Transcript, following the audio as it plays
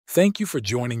Thank you for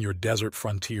joining your desert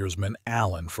frontiersman,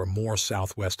 Alan, for more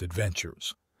Southwest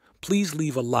adventures. Please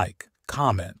leave a like,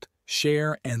 comment,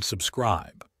 share, and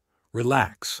subscribe.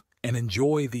 Relax and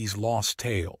enjoy these lost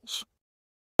tales.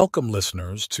 Welcome,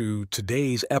 listeners, to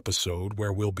today's episode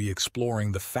where we'll be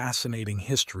exploring the fascinating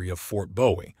history of Fort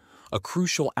Bowie, a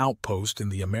crucial outpost in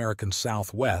the American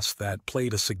Southwest that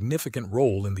played a significant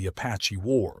role in the Apache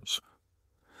Wars.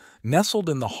 Nestled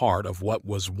in the heart of what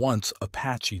was once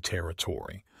Apache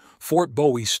territory, Fort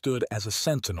Bowie stood as a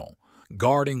sentinel,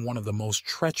 guarding one of the most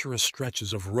treacherous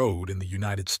stretches of road in the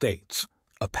United States,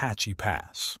 Apache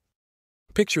Pass.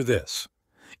 Picture this.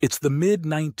 It's the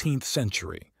mid-19th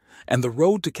century, and the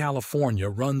road to California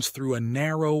runs through a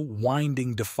narrow,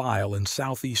 winding defile in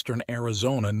southeastern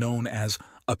Arizona known as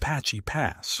Apache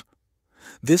Pass.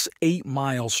 This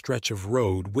 8-mile stretch of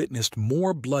road witnessed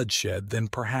more bloodshed than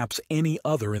perhaps any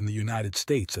other in the United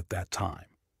States at that time.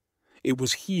 It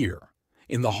was here,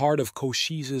 in the heart of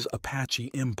Cochise'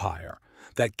 Apache Empire,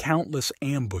 that countless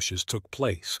ambushes took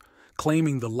place,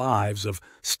 claiming the lives of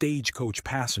stagecoach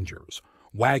passengers,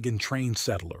 wagon train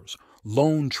settlers,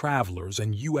 lone travelers,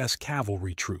 and U.S.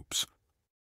 cavalry troops.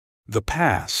 The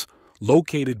pass,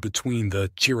 located between the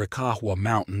Chiricahua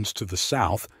Mountains to the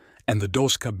south and the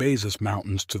Dos Cabezas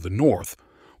Mountains to the north,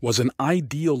 was an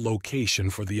ideal location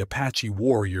for the Apache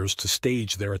warriors to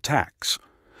stage their attacks.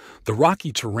 The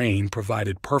rocky terrain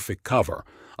provided perfect cover,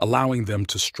 allowing them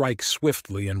to strike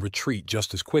swiftly and retreat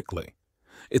just as quickly.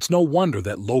 It's no wonder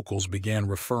that locals began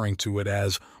referring to it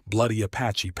as Bloody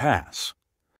Apache Pass.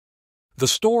 The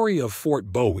story of Fort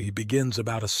Bowie begins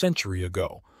about a century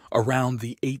ago, around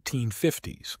the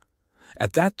 1850s.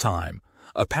 At that time,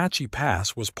 Apache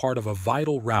Pass was part of a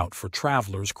vital route for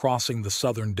travelers crossing the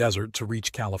southern desert to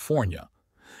reach California.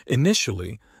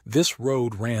 Initially, this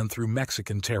road ran through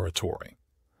Mexican territory.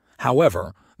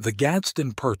 However, the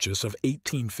Gadsden Purchase of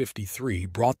 1853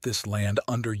 brought this land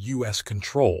under U.S.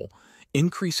 control,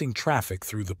 increasing traffic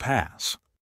through the pass.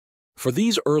 For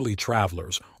these early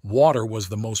travelers, water was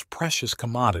the most precious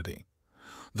commodity.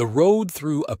 The road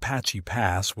through Apache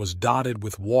Pass was dotted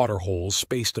with water holes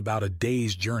spaced about a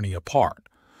day's journey apart.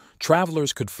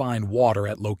 Travelers could find water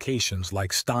at locations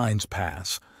like Steins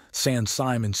Pass, San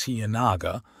Simon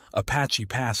Ciénaga, Apache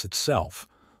Pass itself,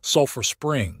 Sulphur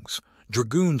Springs,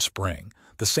 Dragoon Spring,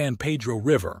 the San Pedro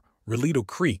River, Relito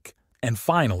Creek, and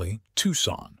finally,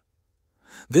 Tucson.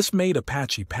 This made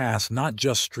Apache Pass not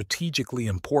just strategically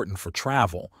important for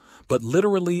travel, but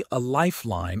literally a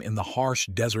lifeline in the harsh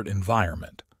desert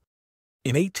environment.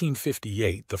 In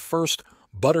 1858, the first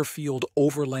Butterfield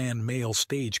Overland Mail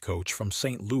stagecoach from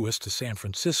St. Louis to San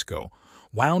Francisco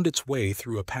wound its way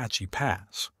through Apache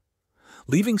Pass.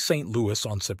 Leaving St. Louis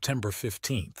on September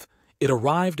 15th, it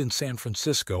arrived in San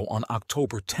Francisco on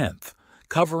October 10th,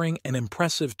 covering an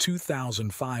impressive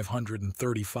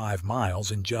 2,535 miles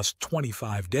in just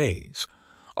 25 days,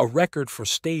 a record for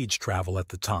stage travel at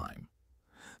the time.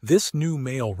 This new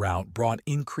mail route brought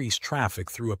increased traffic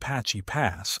through Apache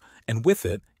Pass, and with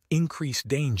it, increased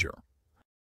danger.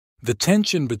 The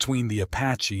tension between the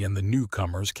Apache and the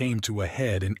newcomers came to a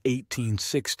head in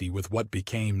 1860 with what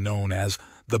became known as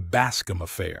the Bascom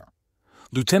Affair.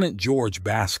 Lieutenant George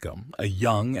Bascom, a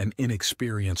young and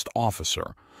inexperienced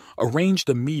officer, arranged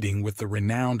a meeting with the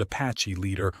renowned Apache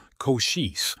leader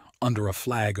Cochise under a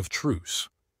flag of truce.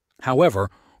 However,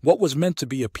 what was meant to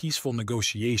be a peaceful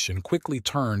negotiation quickly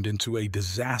turned into a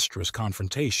disastrous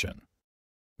confrontation.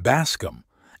 Bascom,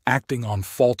 acting on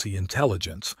faulty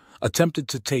intelligence, attempted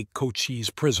to take Cochise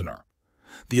prisoner.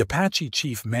 The Apache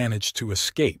chief managed to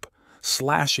escape,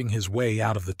 slashing his way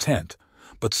out of the tent,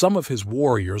 but some of his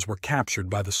warriors were captured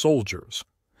by the soldiers.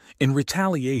 In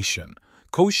retaliation,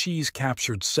 Cochise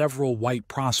captured several white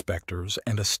prospectors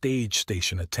and a stage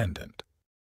station attendant.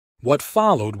 What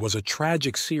followed was a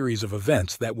tragic series of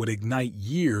events that would ignite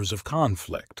years of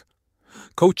conflict.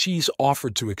 Cochise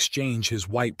offered to exchange his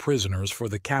white prisoners for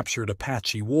the captured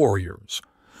Apache warriors.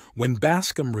 When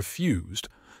Bascom refused,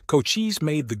 Cochise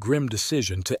made the grim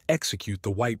decision to execute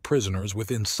the white prisoners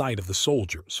within sight of the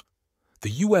soldiers.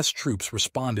 The U.S. troops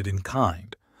responded in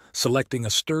kind, selecting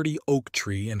a sturdy oak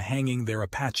tree and hanging their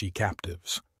Apache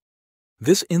captives.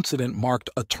 This incident marked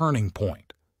a turning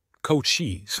point.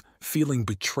 Cochise, feeling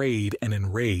betrayed and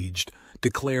enraged,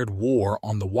 declared war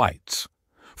on the whites.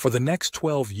 For the next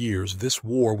 12 years, this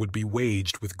war would be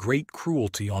waged with great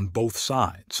cruelty on both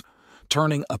sides,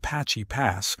 turning Apache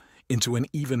Pass into an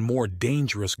even more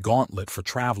dangerous gauntlet for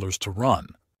travelers to run.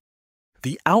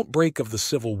 The outbreak of the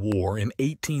Civil War in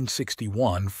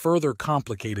 1861 further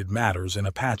complicated matters in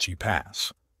Apache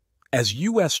Pass. As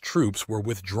U.S. troops were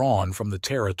withdrawn from the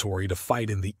territory to fight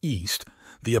in the east,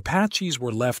 The Apaches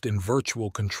were left in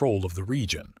virtual control of the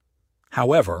region.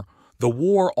 However, the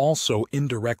war also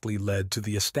indirectly led to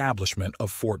the establishment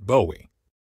of Fort Bowie.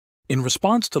 In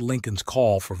response to Lincoln's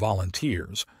call for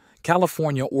volunteers,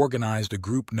 California organized a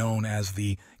group known as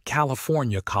the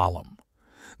California Column.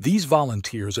 These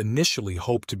volunteers initially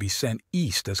hoped to be sent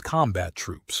east as combat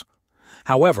troops.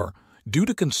 However, due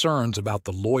to concerns about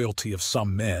the loyalty of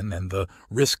some men and the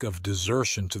risk of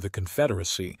desertion to the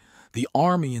Confederacy, the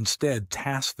Army instead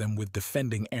tasked them with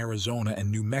defending Arizona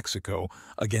and New Mexico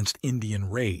against Indian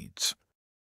raids.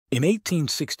 In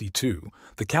 1862,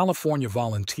 the California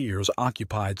Volunteers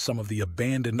occupied some of the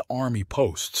abandoned Army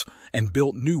posts and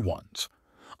built new ones.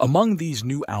 Among these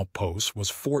new outposts was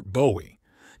Fort Bowie,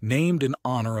 named in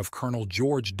honor of Colonel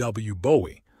George W.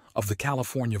 Bowie of the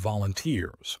California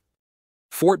Volunteers.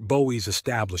 Fort Bowie's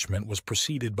establishment was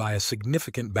preceded by a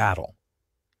significant battle.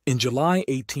 In July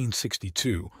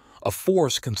 1862, a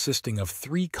force consisting of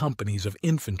 3 companies of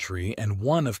infantry and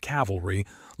 1 of cavalry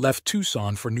left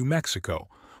Tucson for New Mexico,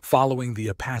 following the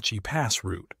Apache Pass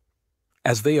route.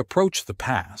 As they approached the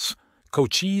pass,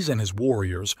 Cochise and his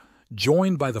warriors,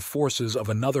 joined by the forces of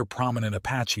another prominent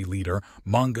Apache leader,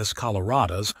 Mangus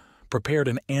Coloradas, prepared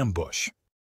an ambush.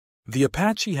 The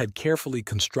Apache had carefully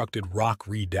constructed rock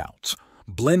redoubts,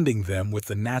 blending them with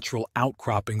the natural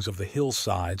outcroppings of the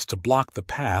hillsides to block the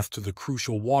path to the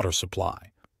crucial water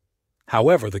supply.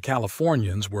 However, the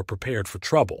Californians were prepared for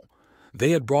trouble.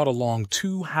 They had brought along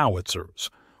 2 howitzers,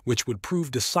 which would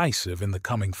prove decisive in the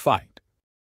coming fight.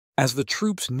 As the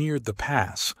troops neared the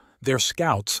pass, their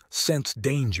scouts sensed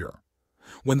danger.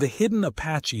 When the hidden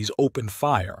Apaches opened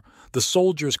fire, the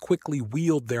soldiers quickly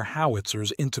wheeled their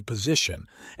howitzers into position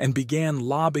and began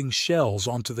lobbing shells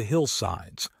onto the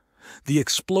hillsides. The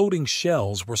exploding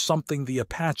shells were something the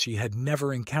Apache had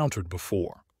never encountered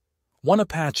before. One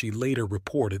Apache later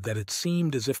reported that it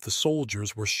seemed as if the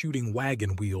soldiers were shooting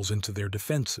wagon wheels into their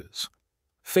defenses.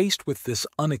 Faced with this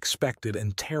unexpected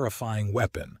and terrifying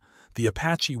weapon, the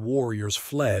Apache warriors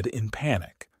fled in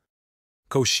panic.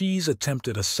 Cochise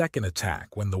attempted a second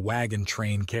attack when the wagon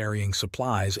train carrying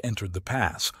supplies entered the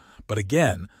pass, but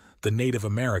again, the Native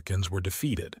Americans were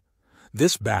defeated.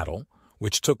 This battle,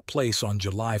 which took place on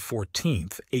July 14,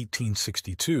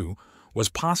 1862, was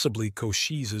possibly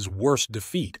Cochise's worst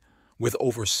defeat, with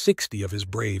over 60 of his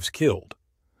braves killed.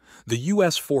 The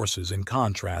U.S. forces, in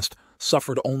contrast,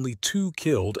 suffered only 2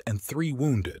 killed and 3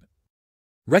 wounded.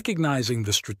 Recognizing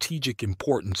the strategic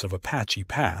importance of Apache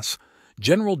Pass,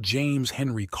 General James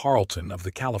Henry Carleton of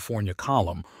the California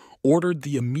Column ordered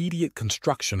the immediate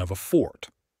construction of a fort.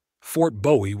 Fort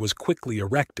Bowie was quickly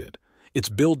erected, its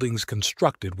buildings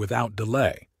constructed without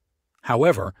delay.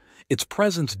 However, its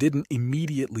presence didn't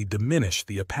immediately diminish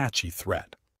the Apache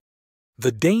threat.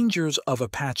 The dangers of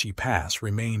Apache Pass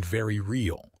remained very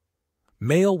real.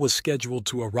 Mail was scheduled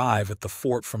to arrive at the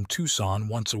fort from Tucson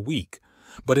once a week,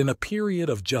 but in a period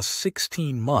of just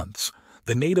 16 months,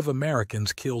 the Native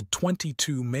Americans killed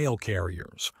 22 mail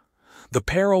carriers. The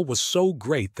peril was so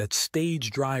great that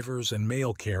stage drivers and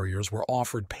mail carriers were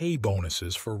offered pay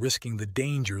bonuses for risking the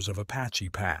dangers of Apache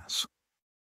Pass.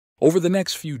 Over the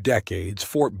next few decades,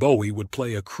 Fort Bowie would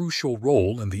play a crucial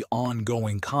role in the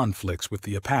ongoing conflicts with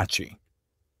the Apache.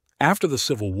 After the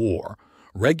Civil War,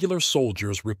 regular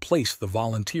soldiers replaced the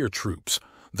volunteer troops,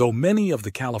 though many of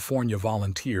the California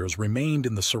volunteers remained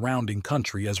in the surrounding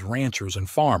country as ranchers and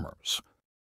farmers.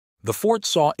 The fort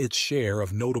saw its share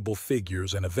of notable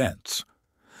figures and events.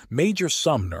 Major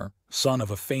Sumner, son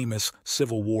of a famous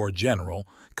Civil War general,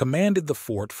 commanded the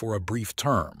fort for a brief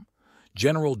term.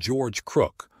 General George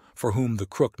Crook, for whom the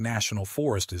Crook National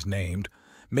Forest is named,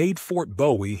 made Fort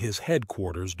Bowie his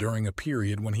headquarters during a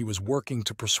period when he was working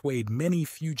to persuade many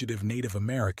fugitive Native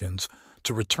Americans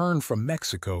to return from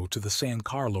Mexico to the San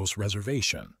Carlos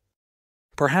Reservation.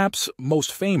 Perhaps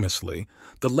most famously,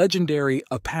 the legendary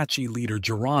Apache leader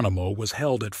Geronimo was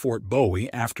held at Fort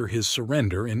Bowie after his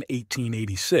surrender in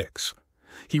 1886.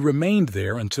 He remained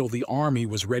there until the Army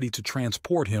was ready to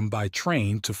transport him by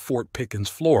train to Fort Pickens,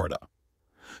 Florida.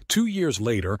 2 years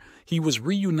later, he was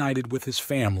reunited with his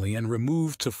family and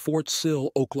removed to Fort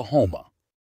Sill, Oklahoma.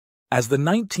 As the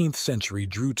 19th century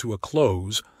drew to a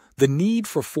close, the need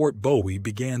for Fort Bowie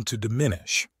began to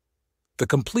diminish. The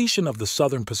completion of the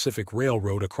Southern Pacific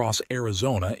Railroad across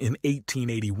Arizona in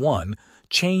 1881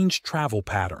 changed travel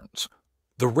patterns.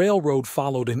 The railroad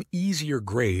followed an easier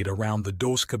grade around the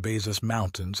Dos Cabezas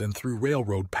Mountains and through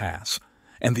Railroad Pass,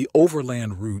 and the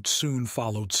overland route soon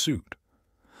followed suit.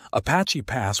 Apache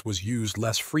Pass was used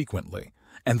less frequently,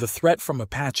 and the threat from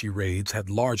Apache raids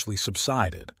had largely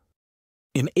subsided.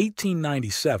 In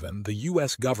 1897, the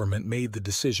U.S. government made the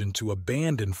decision to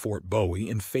abandon Fort Bowie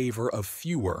in favor of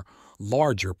fewer,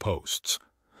 larger posts.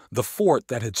 The fort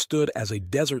that had stood as a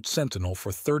desert sentinel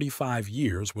for 35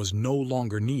 years was no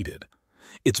longer needed.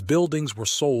 Its buildings were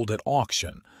sold at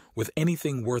auction, with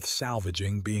anything worth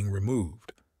salvaging being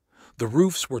removed. The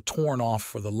roofs were torn off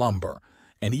for the lumber,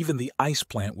 and even the ice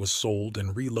plant was sold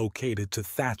and relocated to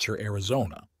Thatcher,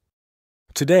 Arizona.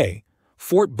 Today,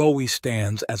 Fort Bowie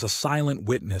stands as a silent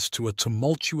witness to a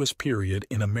tumultuous period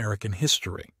in American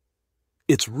history.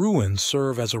 Its ruins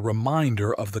serve as a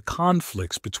reminder of the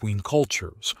conflicts between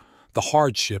cultures, the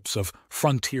hardships of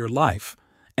frontier life,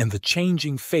 and the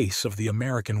changing face of the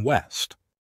American West.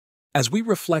 As we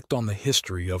reflect on the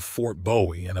history of Fort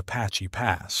Bowie and Apache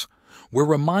Pass, we're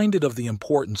reminded of the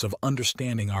importance of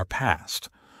understanding our past,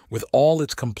 with all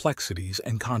its complexities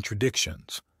and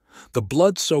contradictions. The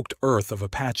blood-soaked earth of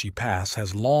Apache Pass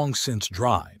has long since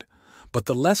dried, but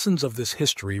the lessons of this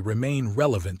history remain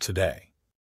relevant today.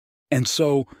 And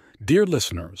so, dear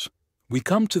listeners, we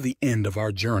come to the end of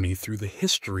our journey through the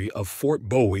history of Fort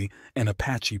Bowie and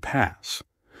Apache Pass.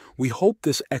 We hope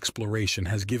this exploration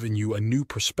has given you a new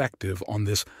perspective on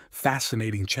this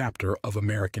fascinating chapter of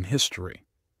American history.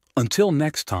 Until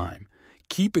next time,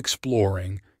 keep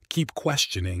exploring, keep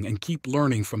questioning, and keep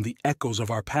learning from the echoes of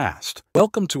our past.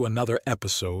 Welcome to another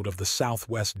episode of the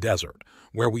Southwest Desert,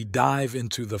 where we dive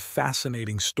into the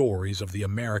fascinating stories of the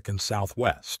American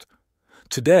Southwest.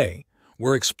 Today,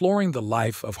 we're exploring the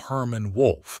life of Herman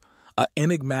Wolfe, an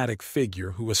enigmatic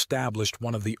figure who established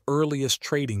one of the earliest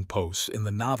trading posts in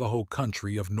the Navajo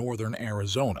country of northern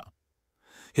Arizona.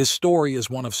 His story is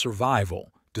one of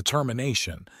survival,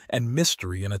 determination, and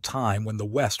mystery in a time when the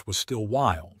West was still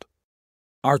wild.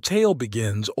 Our tale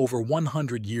begins over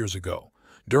 100 years ago,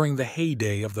 during the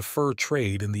heyday of the fur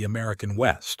trade in the American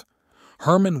West.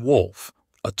 Herman Wolfe,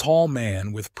 a tall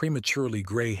man with prematurely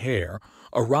gray hair,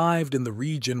 arrived in the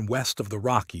region west of the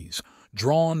Rockies,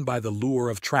 drawn by the lure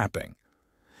of trapping.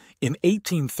 In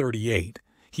 1838,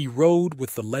 he rode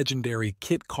with the legendary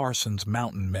Kit Carson's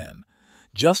mountain men,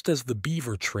 just as the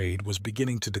beaver trade was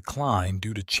beginning to decline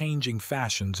due to changing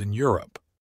fashions in Europe.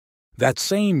 That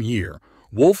same year,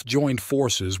 Wolfe joined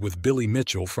forces with Billy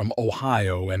Mitchell from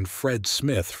Ohio and Fred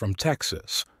Smith from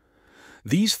Texas.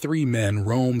 These three men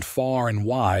roamed far and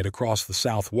wide across the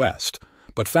Southwest,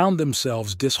 but found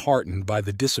themselves disheartened by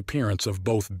the disappearance of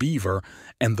both beaver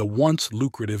and the once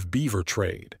lucrative beaver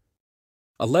trade.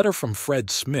 A letter from Fred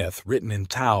Smith, written in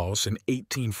Taos in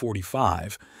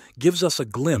 1845, gives us a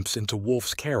glimpse into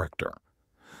Wolfe's character.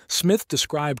 Smith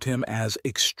described him as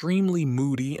extremely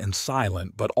moody and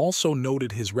silent, but also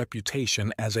noted his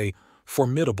reputation as a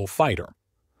formidable fighter.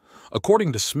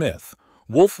 According to Smith,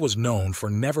 Wolfe was known for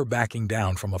never backing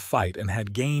down from a fight and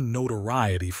had gained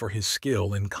notoriety for his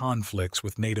skill in conflicts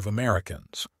with Native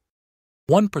Americans.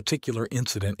 One particular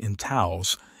incident in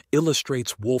Taos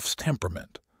illustrates Wolfe's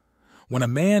temperament. When a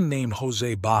man named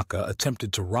Jose Baca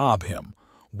attempted to rob him,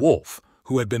 Wolfe,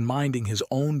 who had been minding his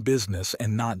own business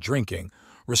and not drinking,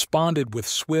 responded with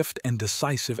swift and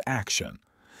decisive action.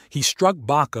 He struck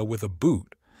Baca with a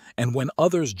boot, and when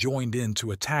others joined in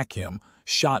to attack him,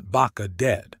 shot Baca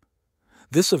dead.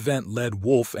 This event led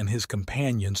Wolfe and his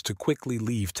companions to quickly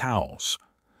leave Taos.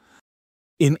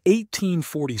 In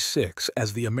 1846,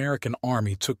 as the American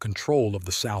Army took control of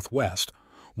the Southwest,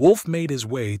 Wolfe made his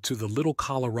way to the Little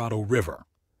Colorado River.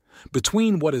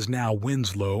 Between what is now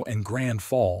Winslow and Grand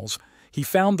Falls, he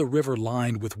found the river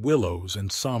lined with willows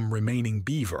and some remaining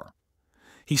beaver.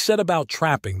 He set about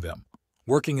trapping them,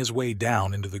 working his way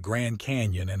down into the Grand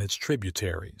Canyon and its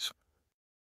tributaries.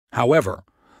 However,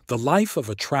 the life of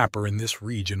a trapper in this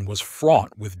region was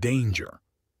fraught with danger.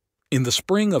 In the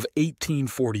spring of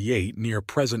 1848, near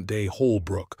present-day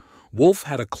Holbrook, Wolfe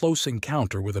had a close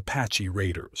encounter with Apache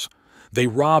raiders. They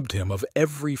robbed him of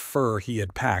every fur he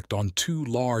had packed on 2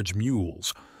 large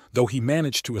mules, though he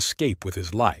managed to escape with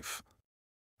his life.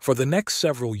 For the next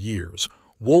several years,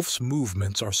 Wolfe's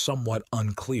movements are somewhat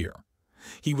unclear.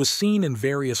 He was seen in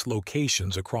various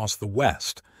locations across the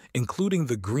West, including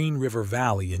the Green River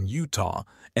Valley in Utah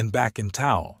and back in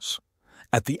Taos.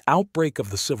 At the outbreak of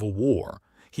the Civil War,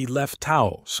 he left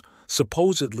Taos,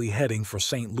 supposedly heading for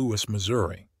St. Louis,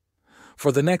 Missouri.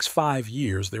 For the next 5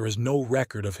 years, there is no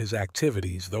record of his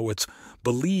activities, though it's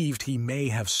believed he may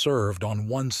have served on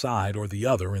one side or the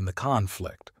other in the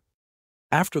conflict.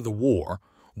 After the war,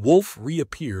 Wolfe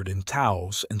reappeared in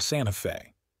Taos and Santa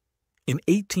Fe. In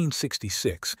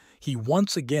 1866, he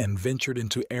once again ventured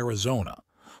into Arizona,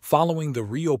 following the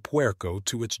Rio Puerco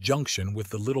to its junction with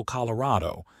the Little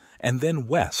Colorado, and then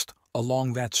west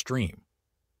along that stream.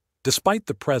 Despite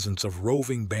the presence of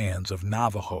roving bands of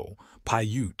Navajo,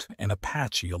 Paiute, and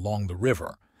Apache along the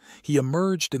river, he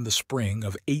emerged in the spring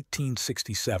of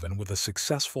 1867 with a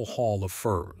successful haul of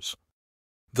furs.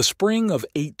 The spring of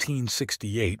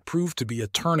 1868 proved to be a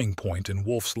turning point in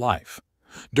Wolfe's life.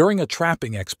 During a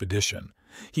trapping expedition,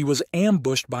 he was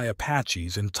ambushed by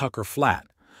Apaches in Tucker Flat,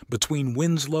 between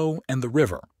Winslow and the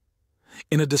river.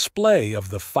 In a display of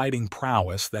the fighting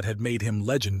prowess that had made him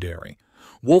legendary,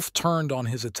 Wolfe turned on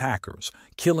his attackers,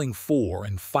 killing 4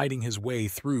 and fighting his way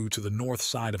through to the north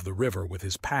side of the river with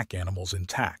his pack animals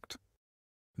intact.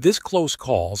 This close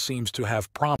call seems to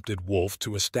have prompted Wolfe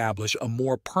to establish a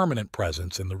more permanent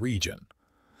presence in the region.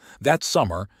 That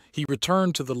summer, he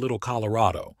returned to the Little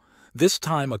Colorado, this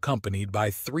time accompanied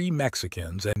by 3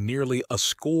 Mexicans and nearly a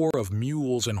score of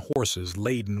mules and horses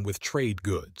laden with trade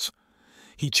goods.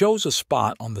 He chose a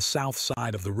spot on the south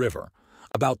side of the river,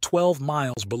 about 12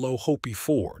 miles below Hopi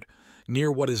Ford, near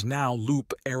what is now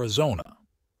Loop, Arizona.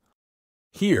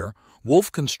 Here,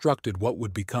 Wolfe constructed what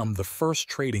would become the first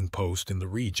trading post in the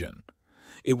region.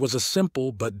 It was a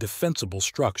simple but defensible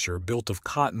structure built of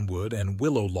cottonwood and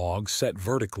willow logs set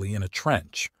vertically in a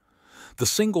trench. The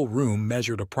single room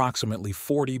measured approximately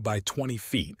 40 by 20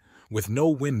 feet, with no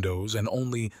windows and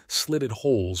only slitted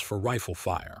holes for rifle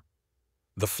fire.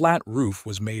 The flat roof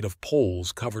was made of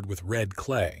poles covered with red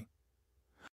clay.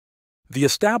 The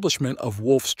establishment of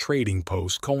Wolfe's trading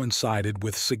post coincided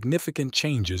with significant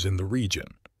changes in the region.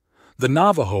 The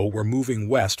Navajo were moving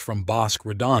west from Bosque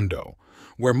Redondo,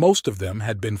 where most of them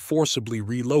had been forcibly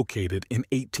relocated in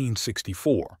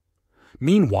 1864.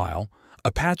 Meanwhile,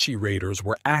 Apache raiders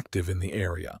were active in the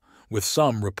area, with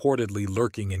some reportedly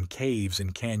lurking in caves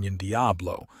in Canyon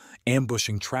Diablo,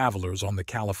 ambushing travelers on the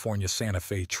California Santa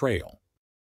Fe Trail.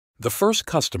 The first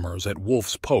customers at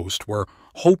Wolfe's post were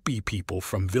Hopi people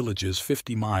from villages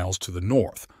 50 miles to the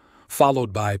north,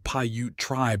 followed by Paiute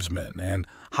tribesmen and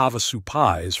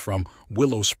Havasupais from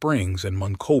Willow Springs and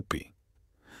Muncopi.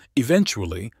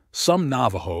 Eventually, some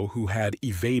Navajo who had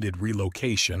evaded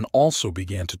relocation also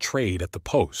began to trade at the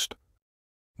post.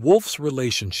 Wolfe's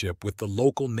relationship with the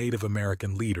local Native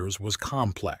American leaders was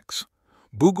complex.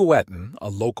 Bugoetin, a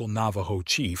local Navajo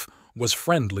chief, was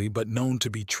friendly but known to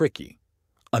be tricky.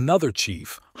 Another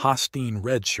chief, Hostine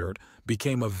Redshirt,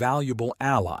 became a valuable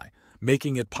ally,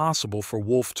 making it possible for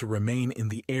Wolfe to remain in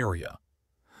the area.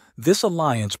 This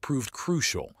alliance proved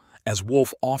crucial, as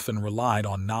Wolfe often relied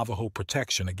on Navajo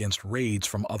protection against raids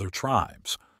from other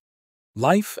tribes.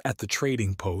 Life at the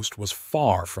trading post was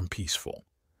far from peaceful.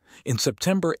 In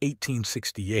September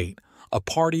 1868, a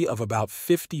party of about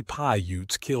 50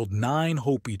 Paiutes killed 9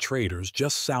 Hopi traders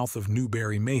just south of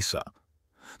Newberry Mesa.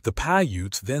 The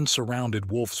Paiutes then surrounded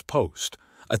Wolfe's post,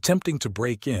 attempting to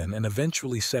break in and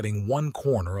eventually setting one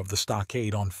corner of the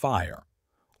stockade on fire.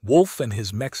 Wolfe and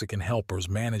his Mexican helpers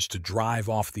managed to drive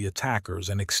off the attackers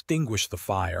and extinguish the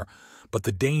fire, but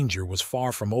the danger was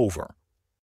far from over.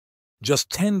 Just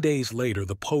 10 days later,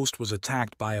 the post was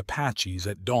attacked by Apaches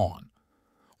at dawn.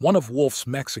 One of Wolfe's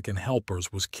Mexican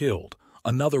helpers was killed,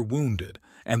 another wounded,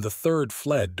 and the third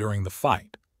fled during the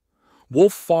fight.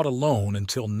 Wolfe fought alone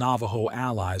until Navajo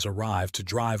allies arrived to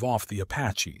drive off the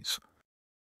Apaches.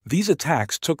 These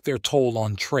attacks took their toll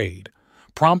on trade,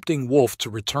 prompting Wolfe to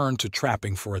return to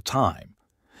trapping for a time.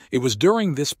 It was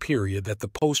during this period that the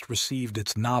post received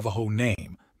its Navajo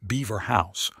name, Beaver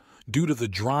House, due to the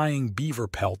drying beaver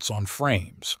pelts on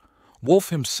frames. Wolfe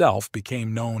himself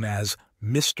became known as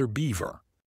Mr. Beaver.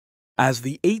 As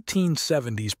the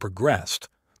 1870s progressed,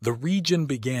 the region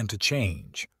began to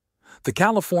change. The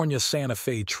California Santa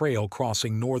Fe Trail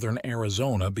crossing northern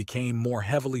Arizona became more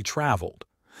heavily traveled.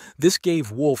 This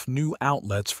gave Wolfe new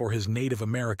outlets for his Native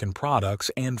American products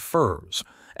and furs,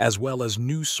 as well as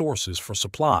new sources for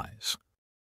supplies.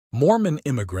 Mormon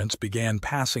immigrants began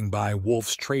passing by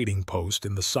Wolfe's trading post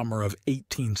in the summer of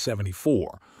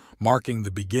 1874, marking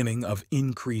the beginning of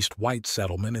increased white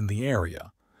settlement in the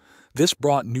area. This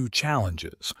brought new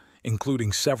challenges,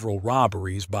 including several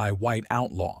robberies by white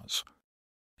outlaws.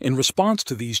 In response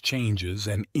to these changes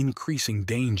and increasing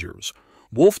dangers,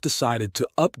 Wolfe decided to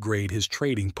upgrade his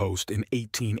trading post in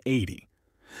 1880.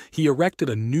 He erected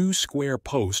a new square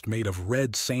post made of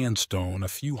red sandstone a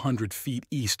few hundred feet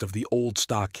east of the old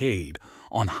stockade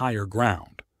on higher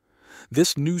ground.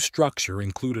 This new structure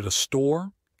included a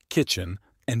store, kitchen,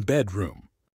 and bedroom.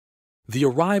 The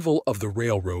arrival of the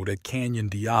railroad at Canyon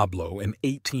Diablo in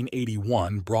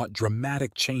 1881 brought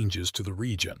dramatic changes to the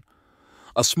region.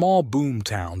 A small boom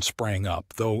town sprang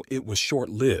up, though it was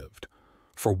short-lived.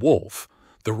 For Wolfe,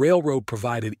 the railroad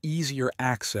provided easier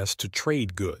access to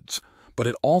trade goods, but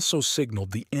it also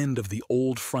signaled the end of the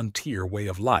old frontier way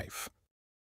of life.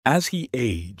 As he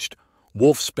aged,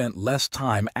 Wolf spent less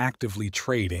time actively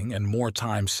trading and more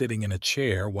time sitting in a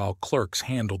chair while clerks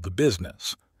handled the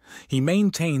business. He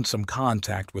maintained some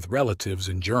contact with relatives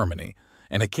in Germany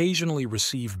and occasionally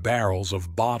received barrels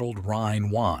of bottled Rhine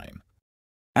wine.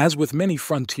 As with many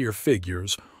frontier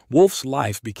figures, Wolf's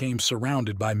life became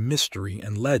surrounded by mystery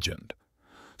and legend.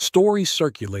 Stories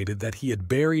circulated that he had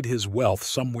buried his wealth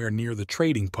somewhere near the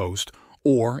trading post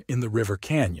or in the river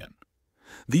canyon.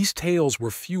 These tales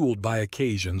were fueled by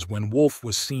occasions when Wolf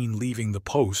was seen leaving the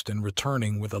post and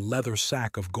returning with a leather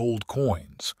sack of gold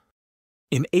coins.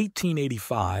 In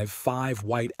 1885, 5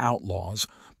 white outlaws,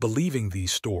 believing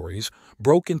these stories,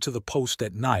 broke into the post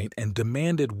at night and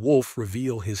demanded Wolf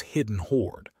reveal his hidden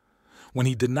hoard. When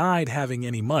he denied having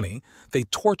any money, they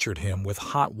tortured him with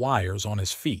hot wires on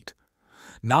his feet.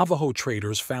 Navajo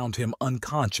traders found him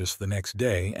unconscious the next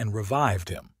day and revived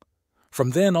him.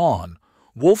 From then on,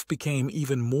 Wolf became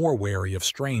even more wary of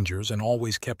strangers and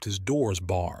always kept his doors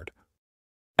barred.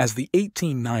 As the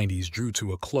 1890s drew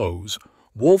to a close,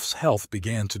 Wolf's health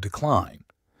began to decline.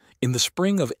 In the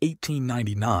spring of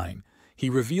 1899, he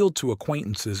revealed to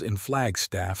acquaintances in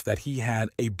Flagstaff that he had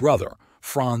a brother,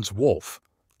 Franz Wolf,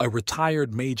 a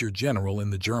retired major general in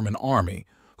the German army,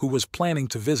 who was planning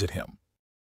to visit him.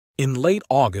 In late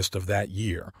August of that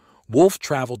year, Wolf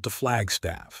traveled to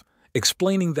Flagstaff,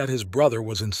 explaining that his brother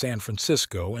was in San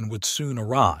Francisco and would soon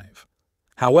arrive.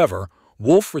 However,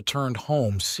 Wolf returned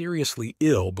home seriously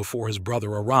ill before his brother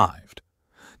arrived.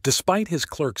 Despite his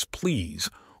clerk's pleas,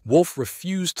 Wolf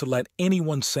refused to let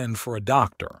anyone send for a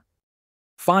doctor.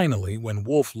 Finally, when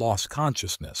Wolf lost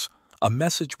consciousness, a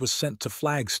message was sent to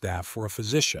Flagstaff for a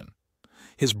physician.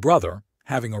 His brother,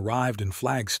 having arrived in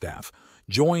Flagstaff,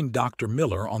 joined Dr.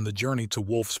 Miller on the journey to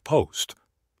Wolf's post,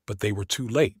 but they were too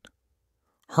late.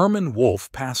 Herman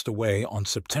Wolf passed away on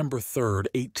September 3,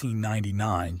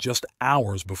 1899, just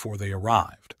hours before they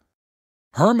arrived.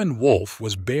 Herman Wolf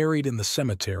was buried in the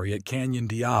cemetery at Canyon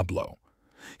Diablo.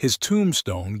 His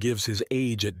tombstone gives his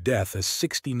age at death as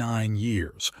 69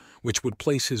 years, which would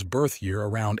place his birth year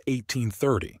around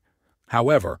 1830.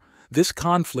 However, this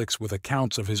conflicts with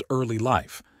accounts of his early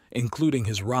life, including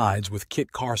his rides with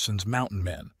Kit Carson's mountain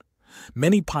men.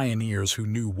 Many pioneers who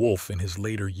knew Wolf in his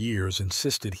later years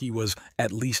insisted he was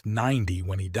at least 90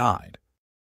 when he died.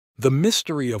 The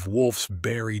mystery of Wolf's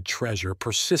buried treasure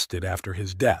persisted after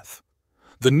his death.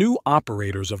 The new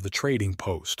operators of the trading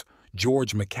post,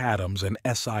 George McAdams and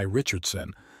S.I.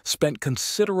 Richardson, spent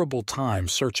considerable time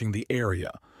searching the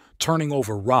area, turning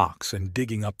over rocks and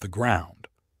digging up the ground.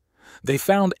 They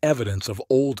found evidence of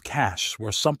old caches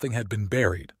where something had been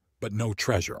buried, but no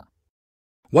treasure.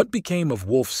 What became of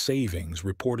Wolf's savings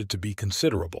reported to be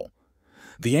considerable?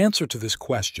 The answer to this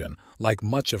question, like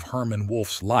much of Herman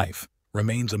Wolf's life,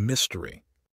 remains a mystery.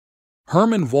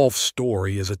 Herman Wolf's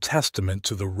story is a testament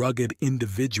to the rugged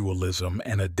individualism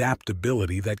and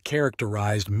adaptability that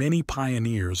characterized many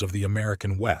pioneers of the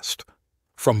American West.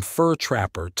 From fur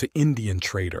trapper to Indian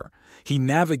trader, he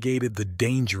navigated the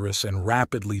dangerous and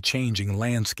rapidly changing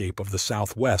landscape of the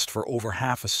Southwest for over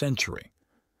half a century.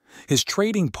 His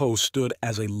trading post stood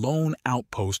as a lone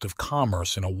outpost of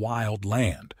commerce in a wild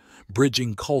land,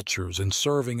 bridging cultures and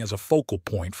serving as a focal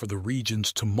point for the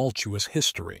region's tumultuous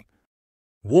history.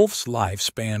 Wolf's life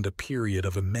spanned a period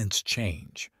of immense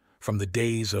change, from the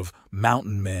days of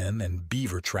mountain men and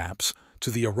beaver traps to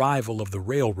the arrival of the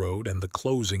railroad and the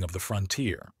closing of the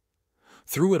frontier.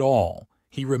 Through it all,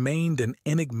 he remained an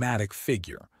enigmatic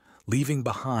figure, leaving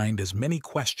behind as many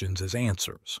questions as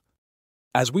answers.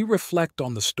 As we reflect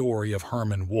on the story of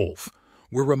Herman Wolf,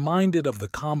 we're reminded of the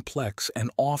complex and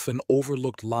often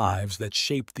overlooked lives that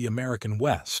shaped the American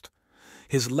West.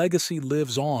 His legacy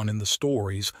lives on in the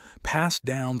stories passed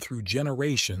down through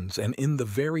generations and in the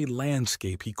very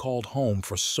landscape he called home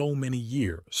for so many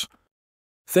years.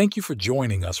 Thank you for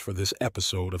joining us for this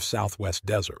episode of Southwest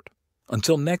Desert.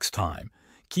 Until next time,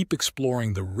 keep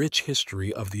exploring the rich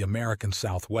history of the American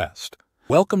Southwest.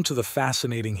 Welcome to the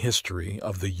fascinating history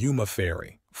of the Yuma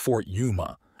Ferry, Fort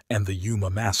Yuma, and the Yuma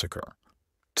Massacre.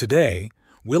 Today,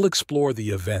 we'll explore the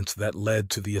events that led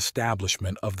to the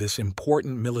establishment of this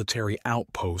important military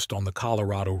outpost on the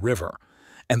Colorado River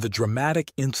and the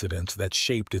dramatic incidents that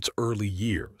shaped its early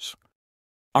years.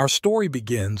 Our story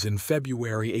begins in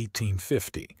February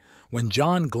 1850, when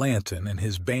John Glanton and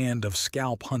his band of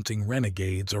scalp-hunting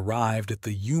renegades arrived at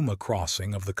the Yuma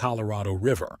crossing of the Colorado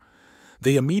River.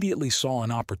 They immediately saw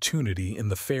an opportunity in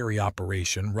the ferry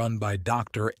operation run by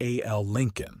Dr. A.L.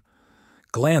 Lincoln.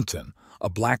 Glanton, a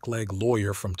blackleg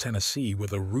lawyer from Tennessee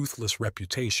with a ruthless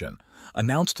reputation,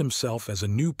 announced himself as a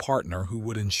new partner who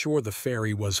would ensure the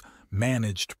ferry was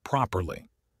managed properly.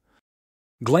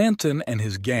 Glanton and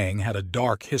his gang had a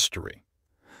dark history.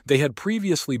 They had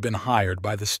previously been hired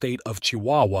by the state of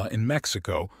Chihuahua in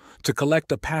Mexico to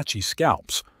collect Apache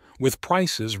scalps, with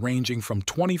prices ranging from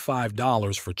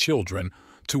 $25 for children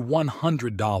to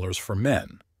 $100 for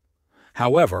men.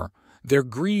 However, their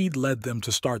greed led them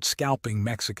to start scalping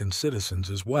Mexican citizens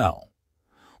as well.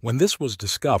 When this was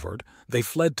discovered, they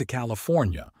fled to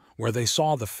California, where they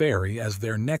saw the ferry as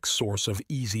their next source of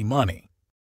easy money.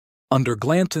 Under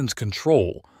Glanton's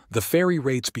control, the ferry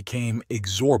rates became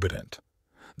exorbitant.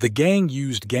 The gang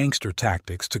used gangster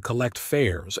tactics to collect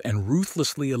fares and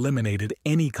ruthlessly eliminated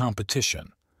any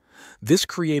competition. This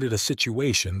created a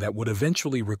situation that would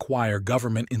eventually require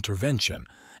government intervention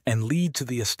and lead to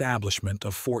the establishment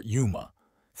of Fort Yuma.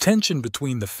 Tension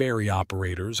between the ferry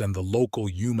operators and the local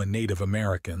Yuma Native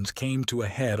Americans came to a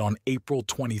head on April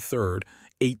 23,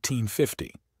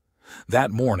 1850.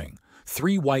 That morning,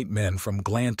 3 white men from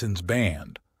Glanton's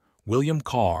band, William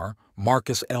Carr,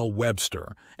 Marcus L.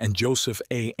 Webster, and Joseph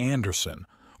A. Anderson,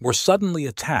 were suddenly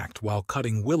attacked while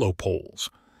cutting willow poles.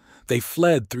 They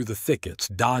fled through the thickets,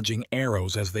 dodging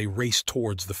arrows as they raced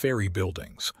towards the ferry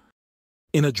buildings.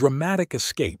 In a dramatic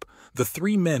escape, the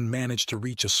 3 men managed to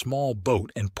reach a small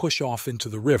boat and push off into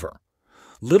the river.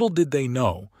 Little did they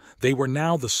know, they were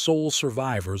now the sole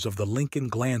survivors of the Lincoln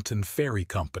Glanton Ferry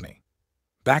Company.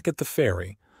 Back at the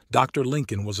ferry, Dr.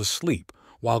 Lincoln was asleep,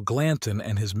 while Glanton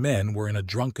and his men were in a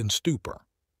drunken stupor.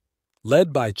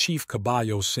 Led by Chief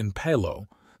Caballo Sin Pelo,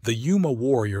 the Yuma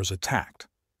warriors attacked.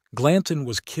 Glanton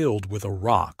was killed with a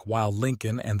rock while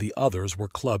Lincoln and the others were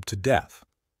clubbed to death.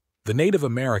 The Native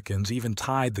Americans even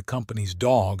tied the company's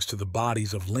dogs to the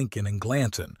bodies of Lincoln and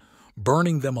Glanton,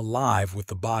 burning them alive with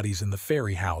the bodies in the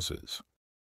ferry houses.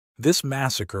 This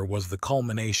massacre was the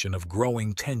culmination of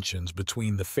growing tensions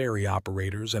between the ferry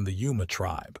operators and the Yuma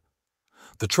tribe.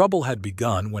 The trouble had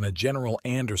begun when a General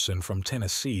Anderson from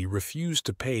Tennessee refused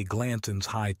to pay Glanton's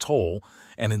high toll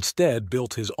and instead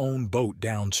built his own boat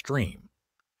downstream.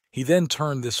 He then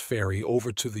turned this ferry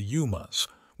over to the Yumas,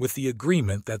 with the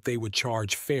agreement that they would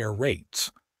charge fair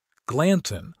rates.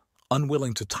 Glanton,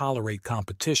 unwilling to tolerate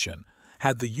competition,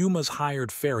 had the Yumas'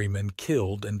 hired ferrymen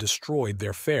killed and destroyed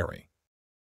their ferry.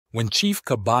 When Chief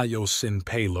Caballo Sin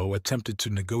Pelo attempted to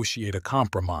negotiate a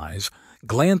compromise,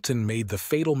 Glanton made the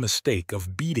fatal mistake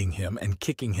of beating him and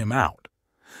kicking him out.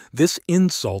 This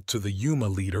insult to the Yuma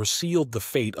leader sealed the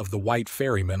fate of the white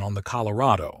ferrymen on the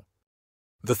Colorado.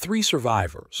 The 3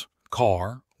 survivors,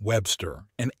 Carr, Webster,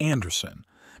 and Anderson,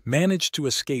 managed to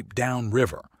escape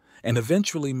downriver and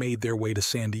eventually made their way to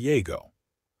San Diego.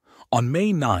 On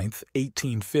May 9,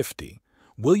 1850,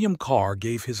 William Carr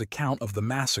gave his account of the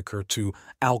massacre to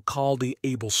Alcalde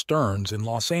Abel Stearns in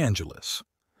Los Angeles.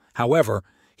 However,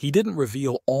 he didn't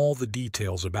reveal all the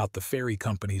details about the ferry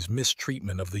company's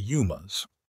mistreatment of the Yumas.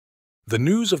 The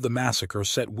news of the massacre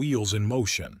set wheels in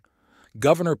motion.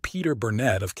 Governor Peter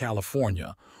Burnett of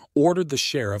California ordered the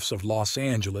sheriffs of Los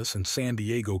Angeles and San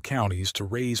Diego counties to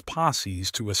raise posses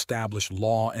to establish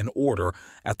law and order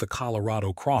at the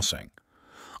Colorado crossing.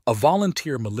 A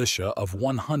volunteer militia of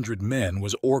 100 men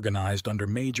was organized under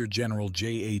Major General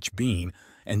J.H. Bean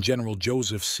and General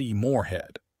Joseph C.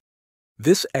 Moorhead.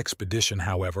 This expedition,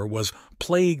 however, was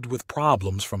plagued with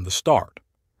problems from the start.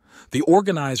 The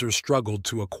organizers struggled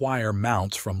to acquire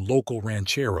mounts from local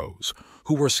rancheros,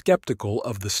 who were skeptical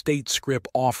of the state scrip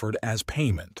offered as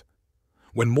payment.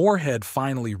 When Moorhead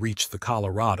finally reached the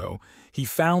Colorado, he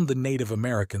found the Native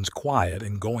Americans quiet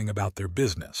and going about their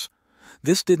business.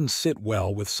 This didn't sit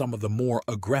well with some of the more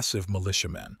aggressive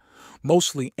militiamen,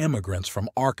 mostly immigrants from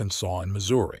Arkansas and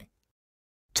Missouri.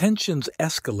 Tensions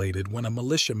escalated when a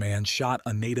militiaman shot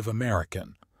a Native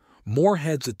American.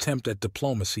 Moorhead's attempt at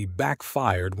diplomacy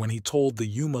backfired when he told the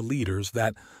Yuma leaders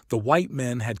that the white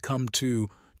men had come to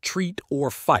treat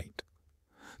or fight.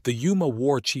 The Yuma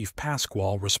war chief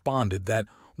Pasquale responded that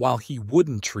while he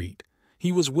wouldn't treat,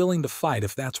 he was willing to fight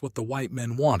if that's what the white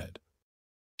men wanted.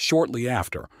 Shortly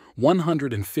after,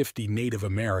 150 Native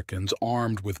Americans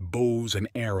armed with bows and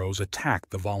arrows attacked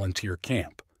the volunteer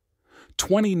camp.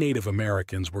 20 Native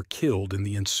Americans were killed in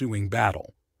the ensuing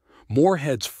battle.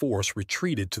 Moorhead's force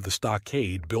retreated to the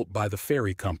stockade built by the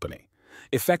ferry company,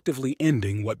 effectively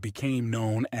ending what became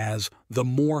known as the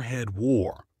Moorhead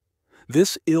War.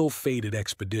 This ill-fated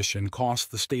expedition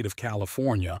cost the state of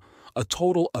California a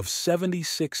total of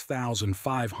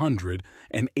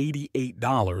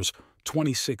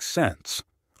 $76,588.26,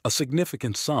 a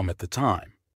significant sum at the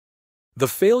time. The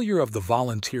failure of the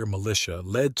volunteer militia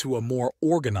led to a more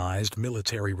organized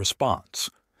military response.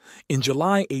 In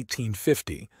July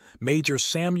 1850, Major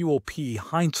Samuel P.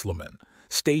 Heintzleman,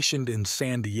 stationed in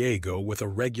San Diego with a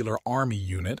regular Army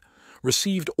unit,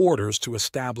 received orders to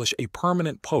establish a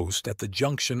permanent post at the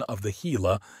junction of the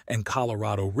Gila and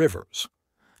Colorado rivers.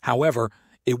 However,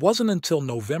 it wasn't until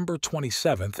November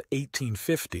 27,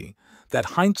 1850, that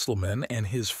Heinzelman and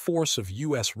his force of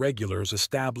U.S. regulars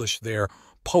established their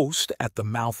post at the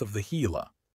mouth of the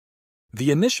Gila.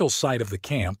 The initial site of the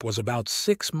camp was about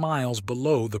 6 miles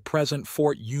below the present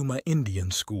Fort Yuma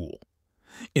Indian School.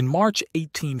 In March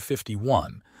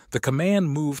 1851, the command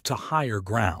moved to higher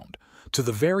ground, to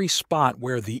the very spot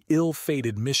where the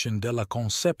ill-fated Mission de la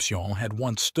Concepcion had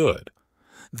once stood.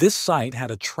 This site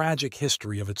had a tragic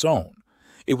history of its own.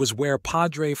 It was where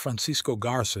Padre Francisco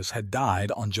Garces had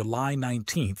died on July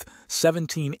 19,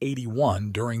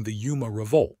 1781 during the Yuma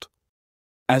Revolt.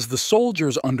 As the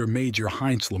soldiers under Major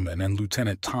Heinzelman and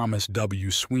Lieutenant Thomas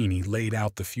W. Sweeney laid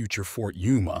out the future Fort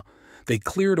Yuma, they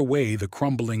cleared away the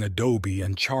crumbling adobe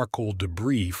and charcoal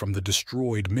debris from the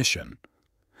destroyed mission.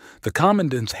 The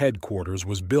commandant's headquarters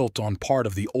was built on part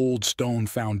of the old stone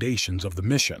foundations of the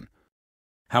mission.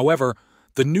 However,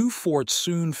 the new fort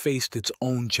soon faced its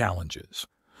own challenges.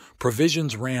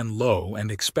 Provisions ran low and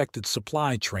expected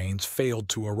supply trains failed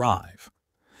to arrive.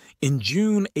 In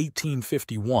June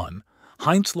 1851,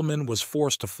 Heinzelman was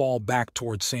forced to fall back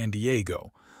toward San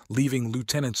Diego, leaving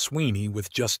Lieutenant Sweeney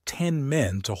with just 10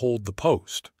 men to hold the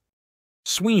post.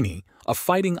 Sweeney, a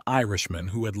fighting Irishman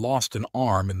who had lost an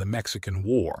arm in the Mexican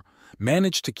War,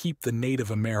 managed to keep the Native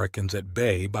Americans at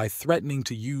bay by threatening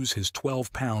to use his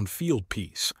 12-pound field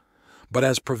piece. But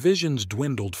as provisions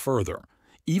dwindled further,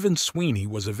 even Sweeney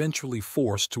was eventually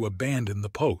forced to abandon the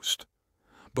post.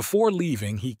 Before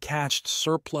leaving, he cached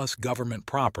surplus government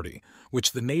property,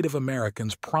 which the Native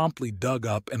Americans promptly dug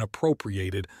up and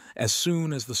appropriated as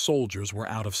soon as the soldiers were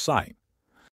out of sight.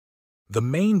 The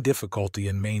main difficulty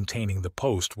in maintaining the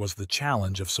post was the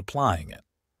challenge of supplying it.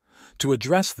 To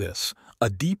address this, a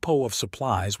depot of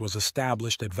supplies was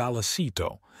established at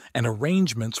Vallecito, and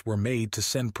arrangements were made to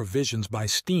send provisions by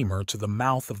steamer to the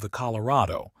mouth of the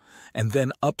Colorado, and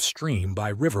then upstream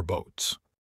by riverboats.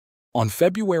 On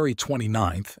February 29,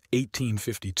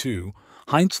 1852,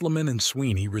 Heinzelman and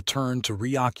Sweeney returned to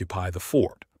reoccupy the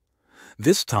fort.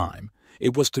 This time,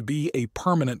 it was to be a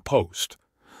permanent post.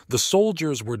 The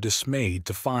soldiers were dismayed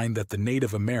to find that the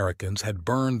Native Americans had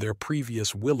burned their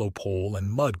previous willow pole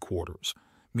and mud quarters,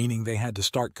 meaning they had to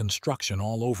start construction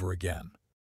all over again.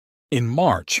 In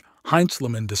March,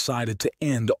 Heinzelman decided to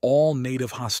end all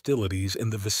Native hostilities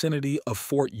in the vicinity of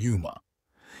Fort Yuma.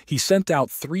 He sent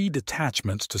out 3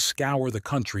 detachments to scour the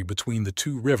country between the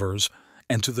 2 rivers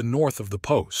and to the north of the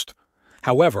post.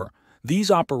 However, these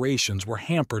operations were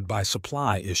hampered by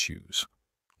supply issues.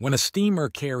 When a steamer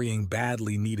carrying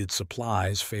badly needed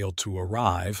supplies failed to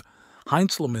arrive,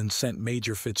 Heinzelman sent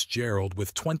Major Fitzgerald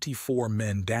with 24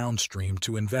 men downstream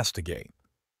to investigate.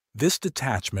 This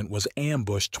detachment was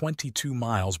ambushed 22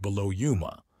 miles below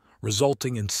Yuma,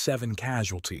 resulting in 7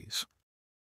 casualties.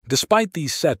 Despite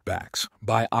these setbacks,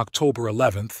 by October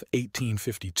 11,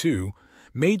 1852,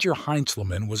 Major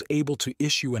Heinzelman was able to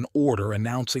issue an order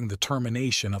announcing the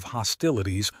termination of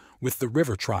hostilities with the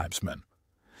river tribesmen.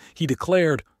 He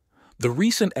declared, "The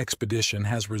recent expedition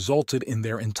has resulted in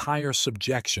their entire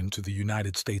subjection to the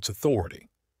United States Authority.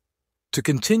 To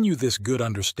continue this good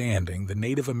understanding, the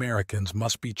Native Americans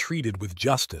must be treated with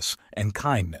justice and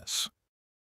kindness."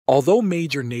 Although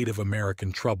major Native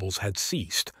American troubles had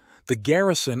ceased, the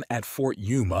garrison at Fort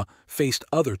Yuma faced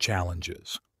other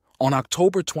challenges. On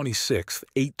October 26,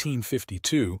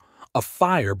 1852, a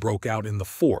fire broke out in the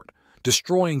fort,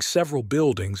 destroying several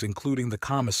buildings including the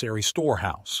commissary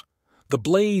storehouse. The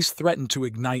blaze threatened to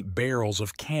ignite barrels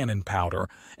of cannon powder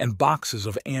and boxes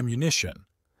of ammunition.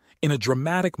 In a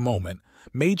dramatic moment,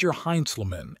 Major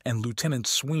Heinzelman and Lieutenant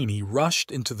Sweeney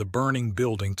rushed into the burning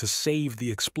building to save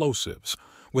the explosives,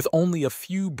 with only a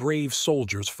few brave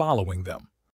soldiers following them.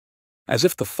 As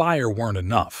if the fire weren't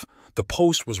enough, the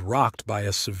post was rocked by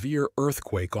a severe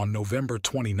earthquake on November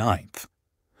 29th.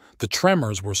 The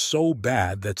tremors were so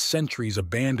bad that sentries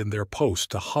abandoned their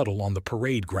post to huddle on the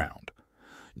parade ground.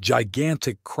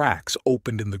 Gigantic cracks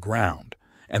opened in the ground,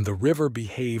 and the river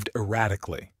behaved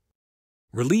erratically.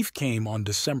 Relief came on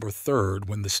December 3rd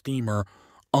when the steamer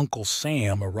Uncle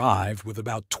Sam arrived with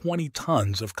about 20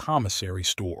 tons of commissary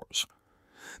stores.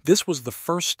 This was the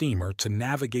first steamer to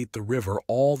navigate the river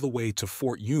all the way to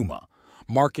Fort Yuma,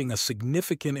 marking a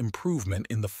significant improvement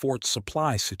in the fort's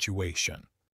supply situation.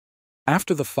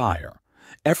 After the fire,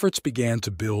 efforts began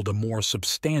to build a more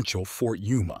substantial Fort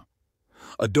Yuma.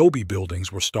 Adobe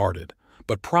buildings were started,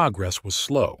 but progress was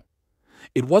slow.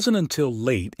 It wasn't until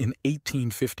late in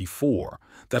 1854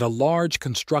 that a large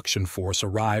construction force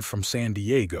arrived from San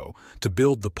Diego to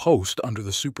build the post under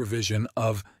the supervision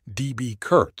of D.B.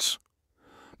 Kurtz.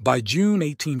 By June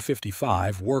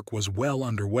 1855, work was well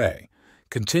underway,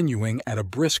 continuing at a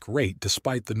brisk rate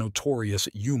despite the notorious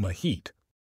Yuma heat.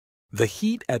 The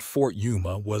heat at Fort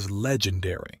Yuma was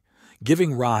legendary,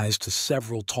 giving rise to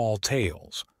several tall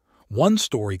tales. One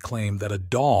story claimed that a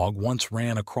dog once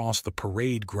ran across the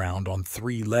parade ground on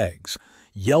 3 legs,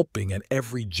 yelping at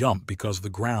every jump because the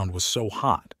ground was so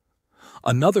hot.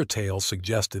 Another tale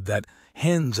suggested that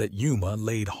hens at Yuma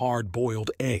laid hard-boiled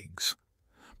eggs.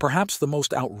 Perhaps the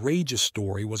most outrageous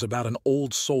story was about an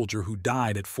old soldier who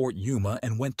died at Fort Yuma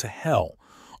and went to hell,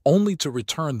 only to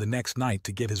return the next night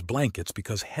to get his blankets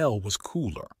because hell was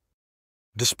cooler.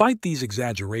 Despite these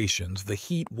exaggerations, the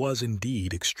heat was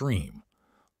indeed extreme.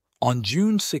 On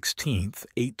June 16,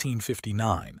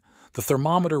 1859, the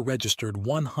thermometer registered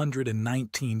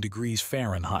 119 degrees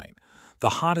Fahrenheit,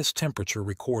 the hottest temperature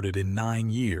recorded in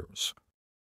 9 years.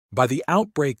 By the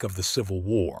outbreak of the Civil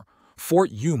War,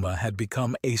 Fort Yuma had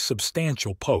become a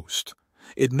substantial post.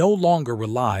 It no longer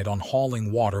relied on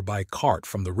hauling water by cart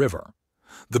from the river.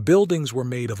 The buildings were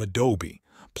made of adobe,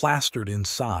 plastered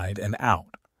inside and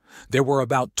out. There were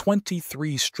about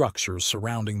 23 structures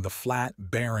surrounding the flat,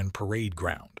 barren parade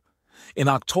ground. In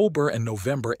October and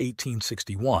November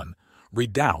 1861,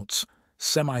 redoubts,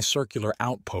 semicircular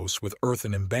outposts with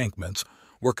earthen embankments,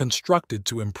 were constructed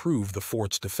to improve the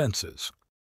fort's defenses.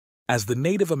 As the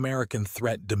Native American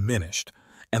threat diminished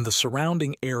and the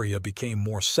surrounding area became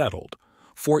more settled,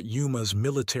 Fort Yuma's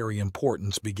military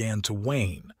importance began to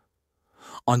wane.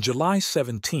 On July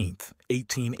 17,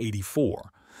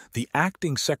 1884, the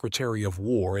acting Secretary of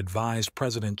War advised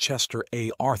President Chester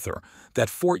A. Arthur that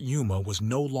Fort Yuma was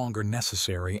no longer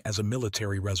necessary as a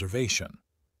military reservation.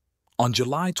 On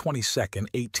July 22,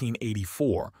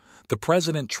 1884, the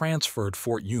President transferred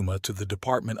Fort Yuma to the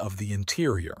Department of the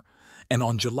Interior, and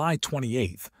on July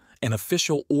 28, an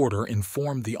official order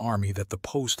informed the Army that the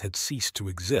post had ceased to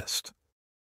exist.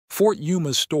 Fort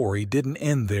Yuma's story didn't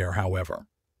end there, however.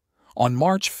 On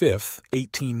March 5,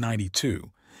 1892,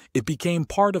 it became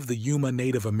part of the Yuma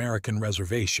Native American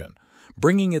Reservation,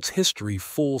 bringing its history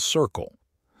full circle.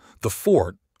 The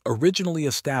fort, originally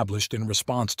established in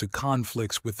response to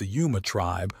conflicts with the Yuma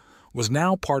tribe, was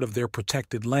now part of their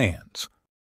protected lands.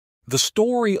 The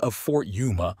story of Fort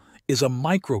Yuma is a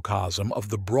microcosm of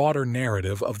the broader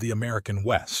narrative of the American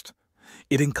West.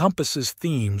 It encompasses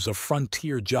themes of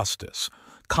frontier justice,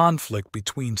 conflict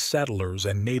between settlers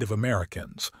and Native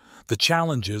Americans, the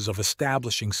challenges of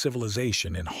establishing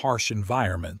civilization in harsh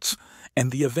environments,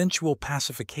 and the eventual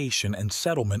pacification and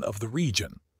settlement of the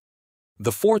region.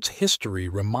 The fort's history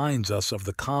reminds us of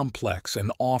the complex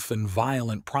and often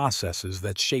violent processes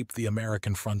that shaped the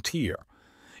American frontier.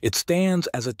 It stands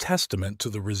as a testament to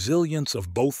the resilience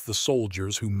of both the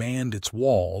soldiers who manned its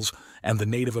walls and the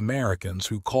Native Americans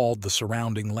who called the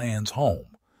surrounding lands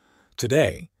home.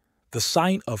 Today, the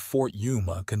site of Fort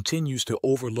Yuma continues to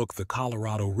overlook the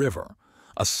Colorado River,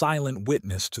 a silent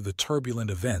witness to the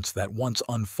turbulent events that once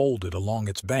unfolded along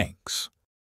its banks.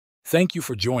 Thank you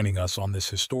for joining us on this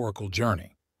historical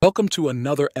journey. Welcome to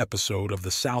another episode of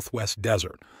the Southwest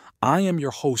Desert. I am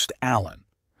your host, Alan.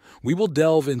 We will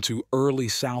delve into early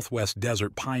Southwest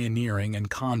Desert pioneering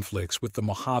and conflicts with the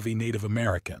Mojave Native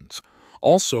Americans.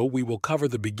 Also, we will cover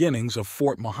the beginnings of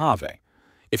Fort Mojave.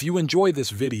 If you enjoy this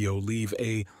video, leave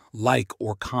a like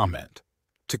or comment.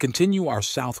 To continue our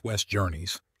Southwest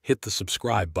journeys, hit the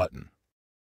subscribe button.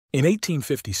 In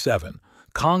 1857,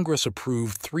 Congress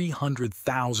approved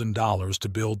 $300,000 to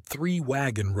build 3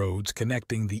 wagon roads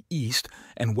connecting the east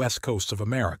and west coasts of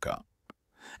America.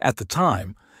 At the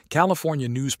time, California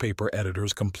newspaper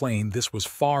editors complained this was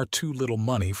far too little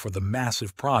money for the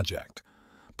massive project.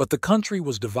 But the country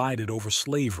was divided over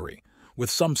slavery, with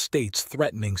some states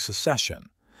threatening secession.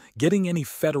 Getting any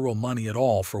federal money at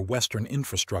all for Western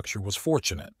infrastructure was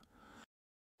fortunate.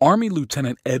 Army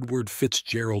Lieutenant Edward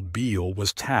Fitzgerald Beale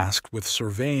was tasked with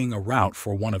surveying a route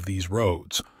for one of these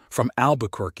roads, from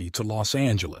Albuquerque to Los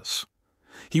Angeles.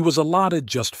 He was allotted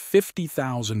just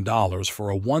 $50,000 for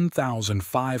a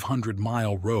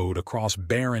 1,500-mile road across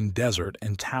barren desert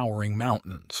and towering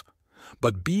mountains.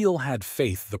 But Beale had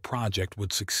faith the project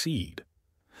would succeed.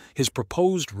 His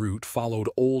proposed route followed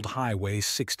Old Highway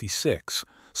 66,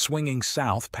 swinging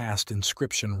south past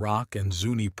Inscription Rock and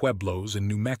Zuni Pueblos in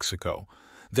New Mexico,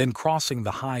 then crossing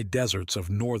the high deserts of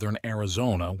northern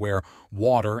Arizona where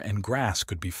water and grass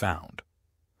could be found.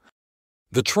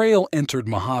 The trail entered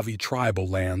Mojave tribal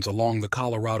lands along the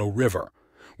Colorado River,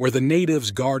 where the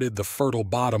natives guarded the fertile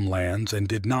bottomlands and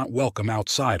did not welcome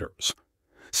outsiders.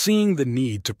 Seeing the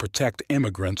need to protect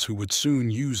immigrants who would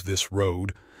soon use this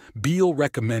road, Beale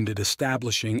recommended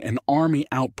establishing an army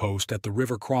outpost at the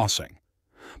river crossing.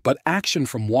 But action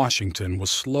from Washington was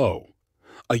slow.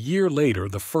 A year later,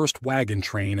 the first wagon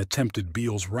train attempted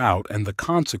Beale's route, and the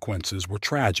consequences were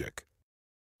tragic.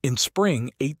 In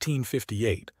spring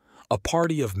 1858, a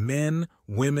party of men,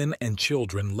 women, and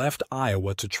children left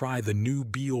Iowa to try the new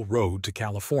Beale Road to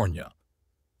California.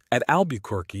 At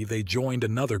Albuquerque, they joined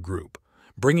another group,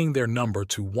 bringing their number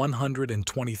to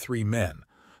 123 men,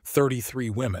 33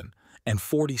 women, and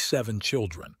 47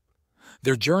 children.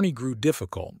 Their journey grew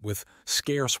difficult, with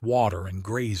scarce water and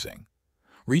grazing.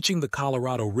 Reaching the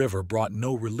Colorado River brought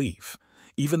no relief,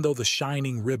 even though the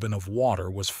shining ribbon of water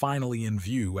was finally in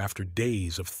view after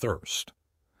days of thirst.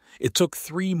 It took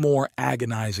 3 more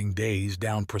agonizing days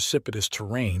down precipitous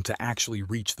terrain to actually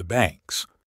reach the banks.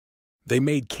 They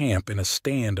made camp in a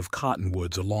stand of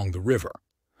cottonwoods along the river.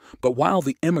 But while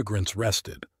the immigrants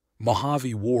rested,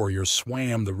 Mojave warriors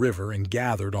swam the river and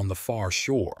gathered on the far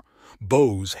shore,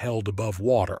 bows held above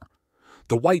water.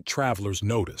 The white travelers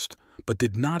noticed, but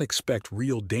did not expect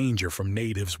real danger from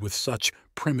natives with such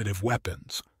primitive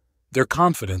weapons. Their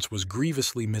confidence was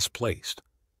grievously misplaced.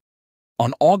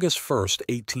 On August 1,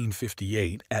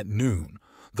 1858, at noon,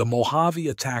 the Mojave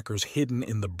attackers, hidden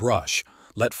in the brush,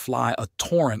 let fly a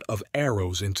torrent of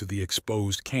arrows into the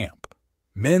exposed camp.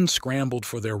 Men scrambled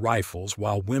for their rifles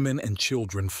while women and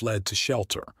children fled to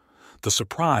shelter. The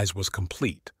surprise was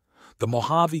complete. The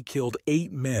Mojave killed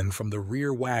 8 men from the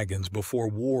rear wagons before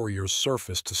warriors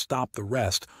surfaced to stop the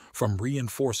rest from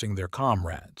reinforcing their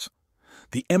comrades.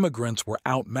 The immigrants were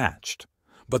outmatched,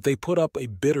 but they put up a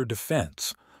bitter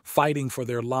defense, fighting for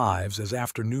their lives as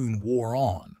afternoon wore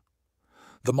on.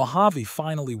 The Mojave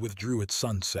finally withdrew at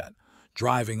sunset,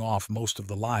 driving off most of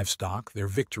the livestock, their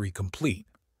victory complete.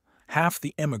 Half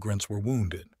the immigrants were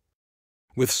wounded.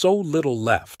 With so little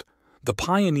left, the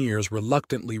pioneers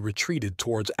reluctantly retreated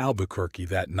towards Albuquerque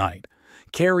that night,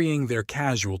 carrying their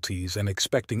casualties and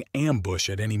expecting ambush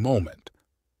at any moment.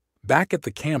 Back at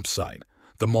the campsite,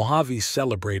 the Mojaves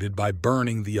celebrated by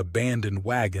burning the abandoned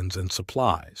wagons and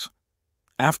supplies.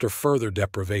 After further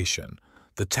deprivation,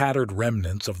 the tattered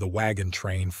remnants of the wagon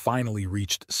train finally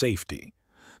reached safety.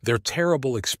 Their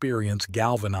terrible experience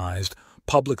galvanized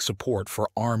public support for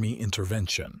Army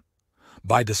intervention.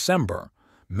 By December,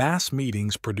 mass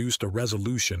meetings produced a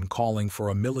resolution calling for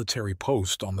a military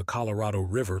post on the Colorado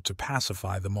River to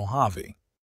pacify the Mojave.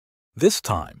 This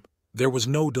time, there was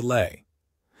no delay.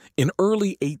 In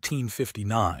early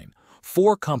 1859,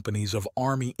 4 companies of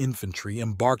Army infantry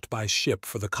embarked by ship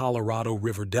for the Colorado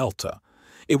River Delta.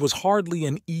 It was hardly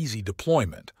an easy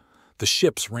deployment. The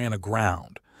ships ran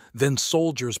aground. Then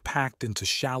soldiers packed into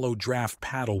shallow draft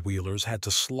paddle wheelers had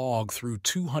to slog through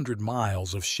 200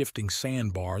 miles of shifting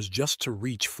sandbars just to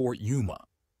reach Fort Yuma.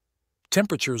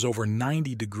 Temperatures over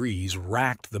 90 degrees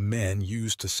racked the men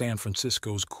used to San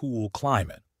Francisco's cool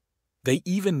climate. They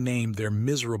even named their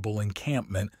miserable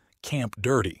encampment Camp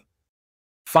Dirty.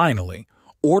 Finally,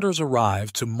 orders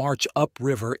arrived to march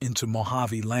upriver into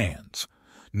Mojave lands.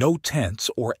 No tents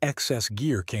or excess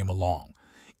gear came along.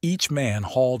 Each man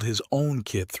hauled his own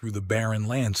kit through the barren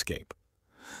landscape.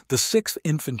 The 6th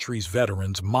Infantry's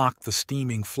veterans mocked the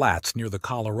steaming flats near the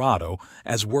Colorado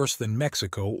as worse than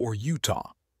Mexico or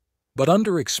Utah. But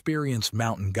under experienced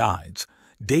mountain guides,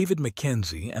 David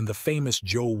Mackenzie and the famous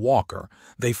Joe Walker,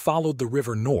 they followed the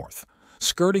river north,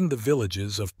 skirting the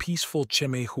villages of peaceful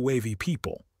Chemehuevi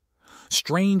people.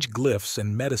 Strange glyphs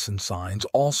and medicine signs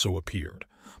also appeared,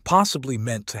 possibly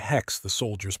meant to hex the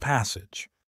soldiers' passage.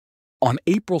 On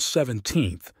April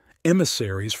 17th,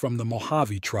 emissaries from the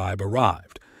Mojave tribe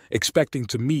arrived, expecting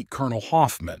to meet Colonel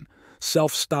Hoffman,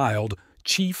 self-styled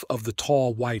Chief of the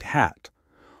Tall White Hat.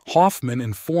 Hoffman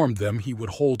informed them he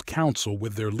would hold council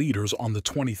with their leaders on the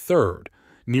 23rd,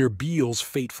 near Beale's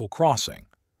fateful crossing.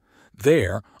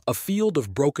 There, a field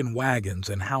of broken wagons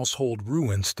and household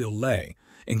ruins still lay,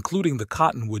 including the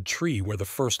cottonwood tree where the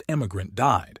first emigrant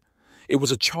died. It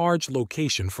was a charged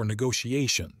location for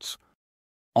negotiations.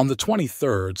 On the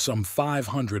 23rd, some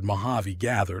 500 Mojave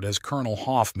gathered as Colonel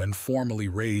Hoffman formally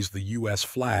raised the U.S.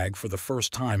 flag for the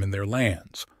first time in their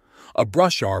lands. A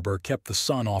brush arbor kept the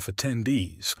sun off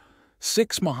attendees.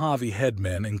 6 Mojave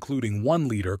headmen, including one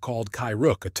leader called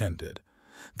Kairuk, attended.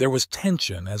 There was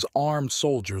tension as armed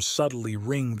soldiers subtly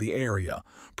ringed the area,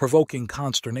 provoking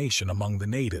consternation among the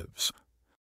natives.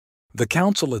 The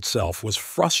council itself was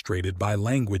frustrated by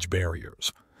language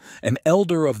barriers. An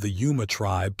elder of the Yuma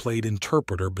tribe played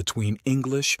interpreter between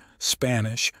English,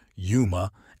 Spanish,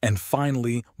 Yuma, and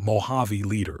finally Mojave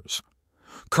leaders.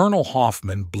 Colonel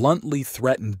Hoffman bluntly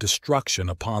threatened destruction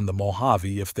upon the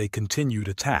Mojave if they continued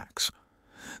attacks.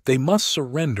 They must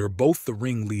surrender both the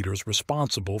ringleaders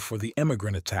responsible for the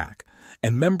immigrant attack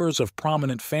and members of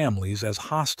prominent families as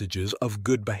hostages of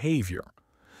good behavior.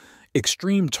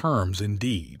 Extreme terms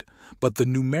indeed, but the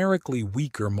numerically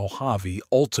weaker Mojave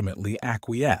ultimately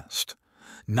acquiesced.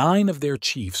 9 of their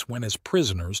chiefs went as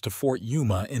prisoners to Fort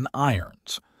Yuma in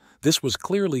irons. This was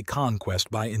clearly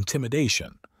conquest by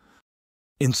intimidation.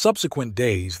 In subsequent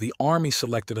days, the Army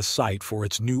selected a site for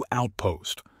its new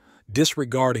outpost,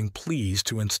 disregarding pleas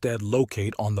to instead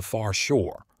locate on the far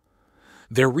shore.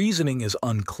 Their reasoning is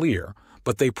unclear,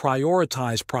 but they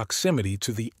prioritize proximity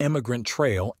to the Emigrant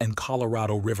Trail and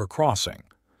Colorado River crossing.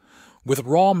 With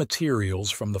raw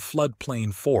materials from the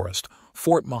floodplain forest,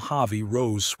 Fort Mojave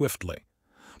rose swiftly.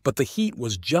 But the heat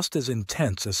was just as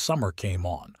intense as summer came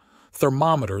on.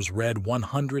 Thermometers read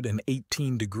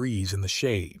 118 degrees in the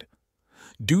shade.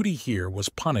 Duty here was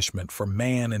punishment for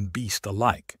man and beast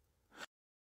alike.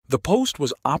 The post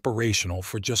was operational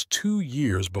for just 2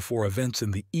 years before events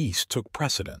in the East took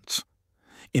precedence.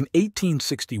 In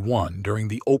 1861, during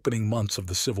the opening months of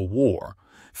the Civil War,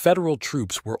 federal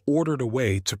troops were ordered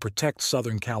away to protect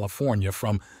Southern California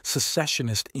from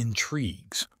secessionist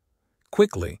intrigues.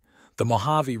 Quickly, the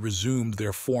Mojave resumed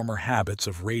their former habits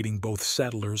of raiding both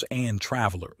settlers and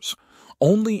travelers.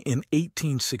 Only in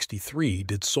 1863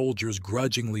 did soldiers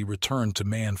grudgingly return to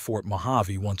man Fort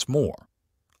Mojave once more.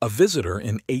 A visitor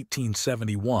in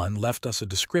 1871 left us a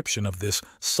description of this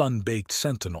sun-baked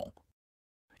sentinel.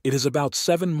 It is about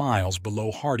 7 miles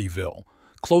below Hardeeville,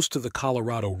 close to the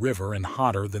Colorado River and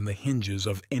hotter than the hinges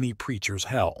of any preacher's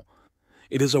hell.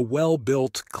 It is a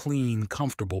well-built, clean,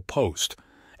 comfortable post,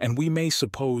 and we may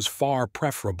suppose far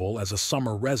preferable as a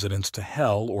summer residence to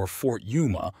hell or Fort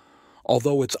Yuma,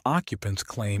 although its occupants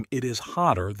claim it is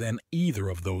hotter than either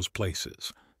of those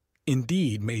places.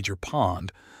 Indeed, Major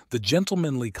Pond, the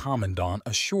gentlemanly commandant,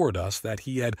 assured us that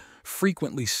he had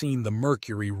frequently seen the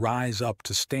mercury rise up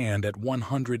to stand at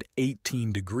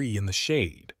 118 degrees in the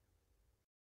shade.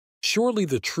 Surely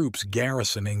the troops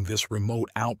garrisoning this remote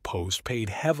outpost paid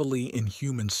heavily in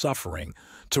human suffering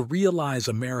to realize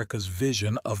America's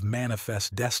vision of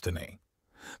manifest destiny.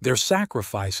 Their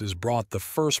sacrifices brought the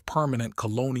first permanent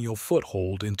colonial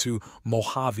foothold into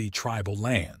Mojave tribal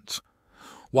lands.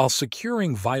 While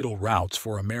securing vital routes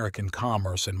for American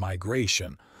commerce and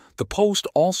migration, the post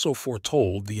also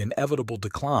foretold the inevitable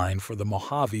decline for the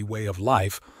Mojave way of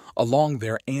life along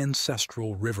their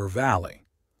ancestral river valley.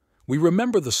 We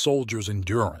remember the soldiers'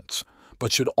 endurance,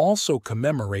 but should also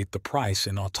commemorate the price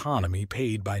in autonomy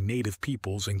paid by Native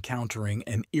peoples encountering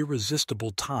an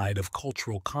irresistible tide of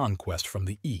cultural conquest from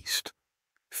the East.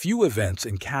 Few events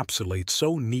encapsulate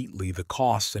so neatly the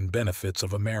costs and benefits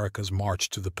of America's march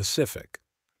to the Pacific,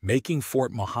 making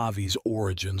Fort Mojave's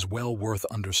origins well worth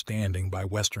understanding by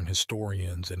Western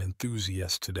historians and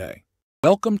enthusiasts today.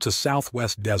 Welcome to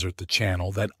Southwest Desert, the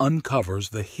channel that uncovers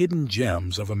the hidden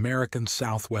gems of American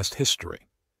Southwest history.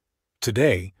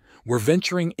 Today, we're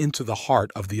venturing into the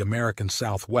heart of the American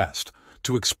Southwest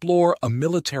to explore a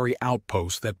military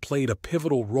outpost that played a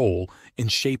pivotal role in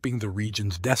shaping the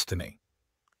region's destiny.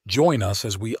 Join us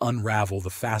as we unravel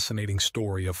the fascinating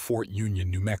story of Fort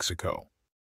Union, New Mexico.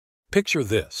 Picture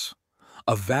this: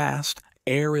 a vast,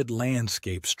 arid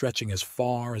landscape stretching as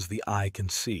far as the eye can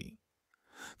see.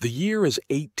 The year is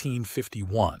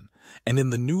 1851, and in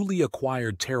the newly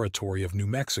acquired territory of New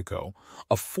Mexico,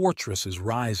 a fortress is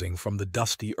rising from the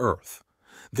dusty earth.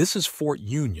 This is Fort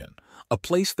Union, a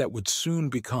place that would soon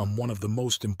become one of the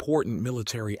most important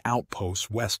military outposts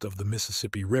west of the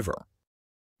Mississippi River.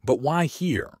 But why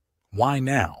here? Why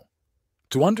now?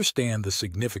 To understand the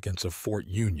significance of Fort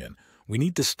Union, we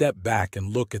need to step back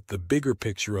and look at the bigger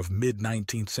picture of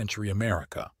mid-19th century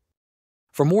America.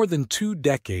 For more than 2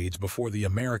 decades before the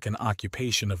American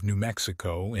occupation of New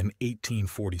Mexico in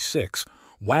 1846,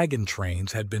 wagon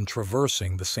trains had been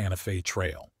traversing the Santa Fe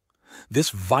Trail. This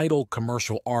vital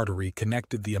commercial artery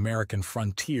connected the American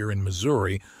frontier in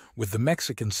Missouri with the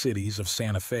Mexican cities of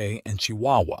Santa Fe and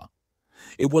Chihuahua.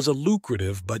 It was a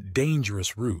lucrative but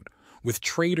dangerous route, with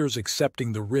traders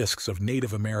accepting the risks of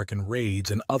Native American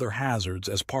raids and other hazards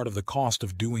as part of the cost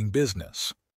of doing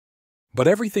business. But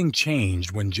everything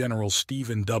changed when General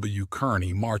Stephen W.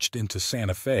 Kearny marched into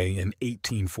Santa Fe in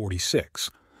 1846,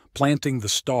 planting the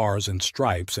stars and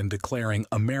stripes and declaring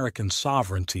American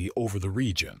sovereignty over the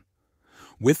region.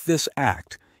 With this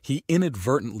act, he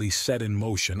inadvertently set in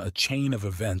motion a chain of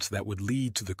events that would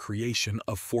lead to the creation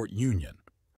of Fort Union.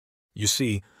 You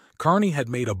see, Kearny had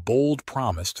made a bold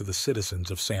promise to the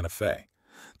citizens of Santa Fe.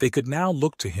 They could now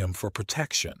look to him for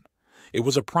protection. It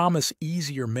was a promise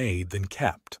easier made than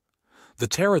kept. The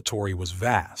territory was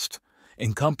vast,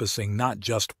 encompassing not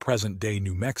just present-day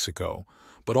New Mexico,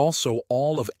 but also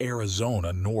all of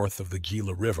Arizona north of the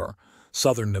Gila River,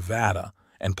 southern Nevada,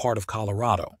 and part of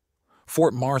Colorado.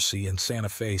 Fort Marcy in Santa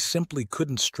Fe simply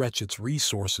couldn't stretch its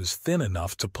resources thin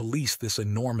enough to police this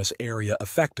enormous area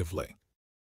effectively.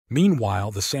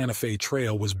 Meanwhile, the Santa Fe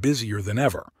Trail was busier than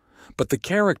ever, but the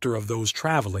character of those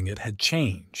traveling it had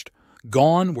changed.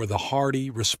 Gone were the hardy,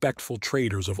 respectful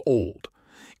traders of old.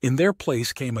 In their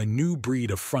place came a new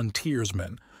breed of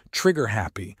frontiersmen,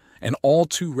 trigger-happy and all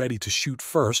too ready to shoot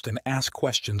first and ask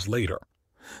questions later.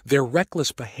 Their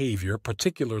reckless behavior,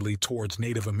 particularly towards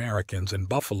Native Americans and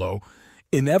buffalo,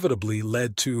 inevitably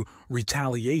led to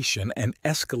retaliation and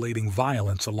escalating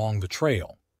violence along the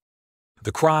trail.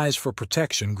 The cries for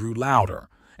protection grew louder,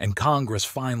 and Congress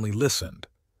finally listened.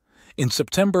 In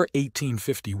September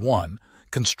 1851,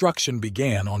 construction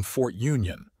began on Fort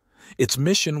Union. Its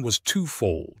mission was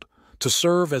twofold: to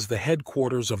serve as the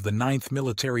headquarters of the 9th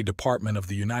Military Department of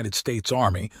the United States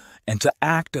Army and to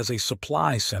act as a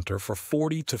supply center for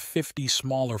 40 to 50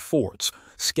 smaller forts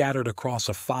scattered across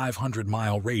a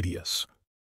 500-mile radius.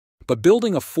 But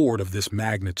building a fort of this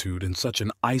magnitude in such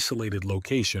an isolated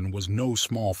location was no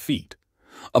small feat.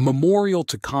 A memorial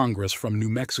to Congress from New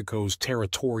Mexico's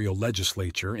territorial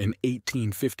legislature in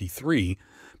 1853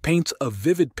 paints a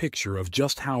vivid picture of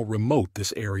just how remote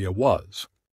this area was.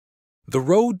 The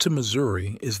road to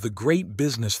Missouri is the great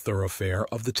business thoroughfare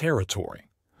of the territory.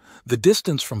 The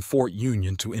distance from Fort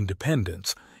Union to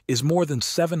Independence is more than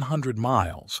 700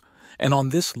 miles, and on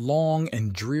this long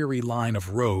and dreary line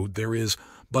of road there is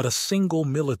but a single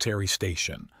military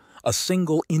station, a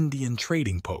single Indian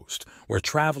trading post where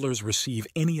travelers receive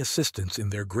any assistance in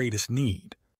their greatest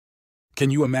need.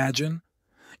 Can you imagine?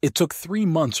 It took 3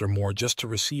 months or more just to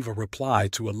receive a reply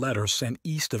to a letter sent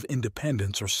east of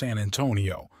Independence or San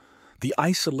Antonio. The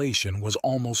isolation was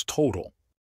almost total.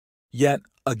 Yet,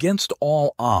 against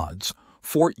all odds,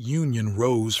 Fort Union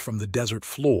rose from the desert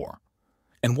floor.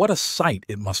 And what a sight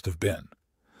it must have been!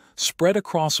 Spread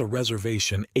across a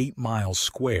reservation 8 miles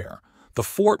square, the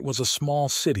fort was a small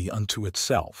city unto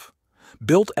itself.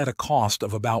 Built at a cost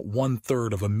of about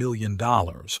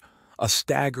 $250,000, a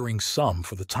staggering sum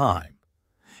for the time.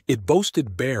 It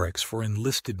boasted barracks for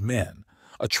enlisted men,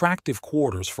 attractive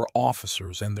quarters for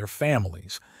officers and their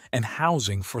families, and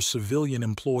housing for civilian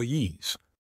employees.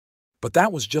 But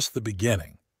that was just the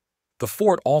beginning. The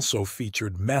fort also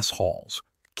featured mess halls,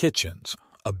 kitchens,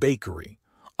 a bakery,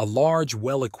 a large,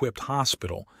 well-equipped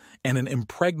hospital, and an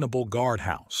impregnable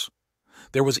guardhouse.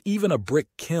 There was even a brick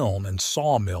kiln and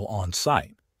sawmill on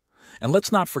site. And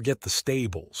let's not forget the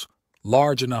stables,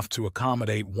 large enough to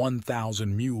accommodate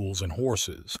 1,000 mules and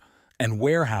horses, and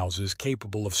warehouses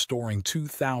capable of storing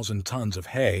 2,000 tons of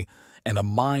hay and a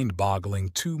mind-boggling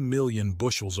 2 million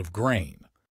bushels of grain.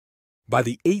 By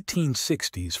the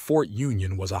 1860s, Fort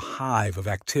Union was a hive of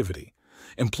activity,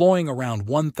 employing around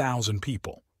 1,000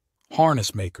 people.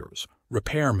 Harness makers,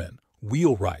 repairmen,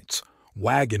 wheelwrights,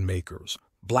 wagon makers,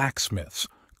 blacksmiths,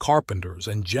 carpenters,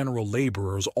 and general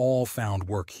laborers all found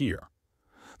work here.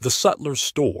 The Sutler's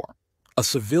Store, a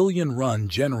civilian-run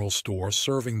general store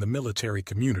serving the military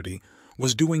community,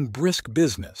 was doing brisk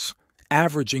business,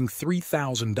 averaging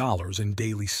 $3,000 in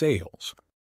daily sales.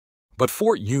 But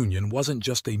Fort Union wasn't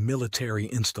just a military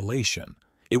installation,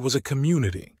 it was a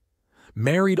community.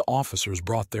 Married officers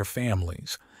brought their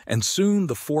families, and soon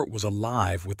the fort was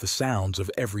alive with the sounds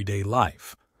of everyday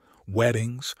life.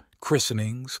 Weddings,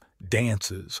 christenings,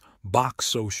 dances, box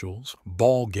socials,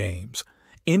 ball games,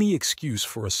 any excuse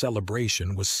for a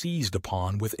celebration was seized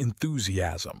upon with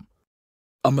enthusiasm.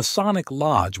 A Masonic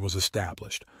lodge was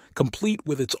established, complete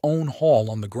with its own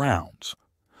hall on the grounds.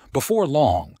 Before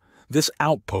long, this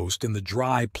outpost in the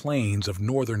dry plains of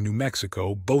northern New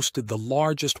Mexico boasted the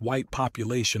largest white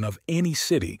population of any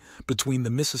city between the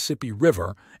Mississippi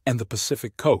River and the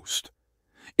Pacific coast.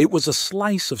 It was a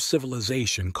slice of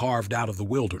civilization carved out of the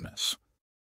wilderness.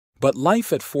 But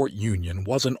life at Fort Union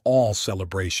wasn't all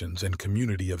celebrations and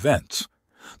community events.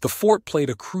 The fort played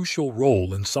a crucial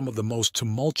role in some of the most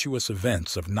tumultuous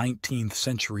events of 19th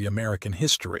century American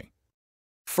history.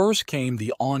 First came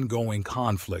the ongoing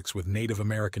conflicts with Native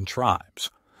American tribes.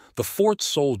 The fort's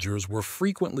soldiers were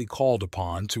frequently called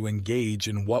upon to engage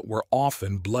in what were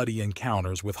often bloody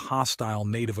encounters with hostile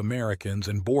Native Americans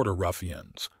and border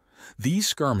ruffians. These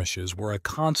skirmishes were a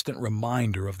constant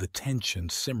reminder of the tension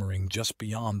simmering just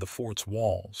beyond the fort's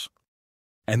walls.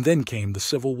 And then came the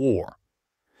Civil War.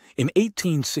 In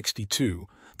 1862,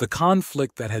 the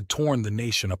conflict that had torn the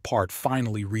nation apart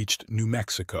finally reached New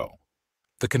Mexico.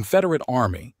 The Confederate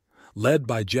Army, led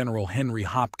by General Henry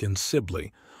Hopkins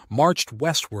Sibley, marched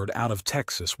westward out of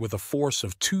Texas with a force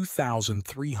of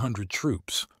 2,300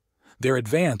 troops. Their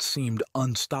advance seemed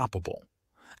unstoppable.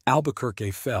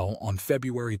 Albuquerque fell on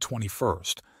February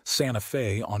 21st, Santa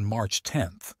Fe on March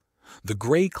 10th. The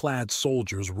gray-clad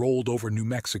soldiers rolled over New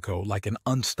Mexico like an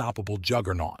unstoppable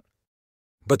juggernaut.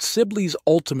 But Sibley's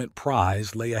ultimate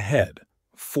prize lay ahead,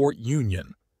 Fort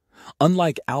Union.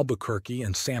 Unlike Albuquerque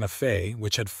and Santa Fe,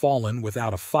 which had fallen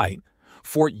without a fight,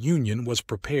 Fort Union was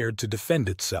prepared to defend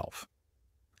itself.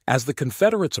 As the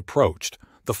Confederates approached,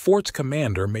 the fort's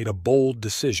commander made a bold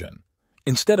decision.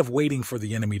 Instead of waiting for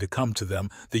the enemy to come to them,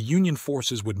 the Union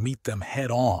forces would meet them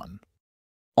head-on.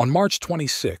 On March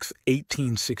 26,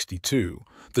 1862,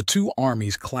 the two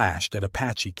armies clashed at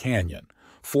Apache Canyon,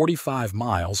 45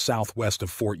 miles southwest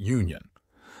of Fort Union.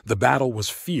 The battle was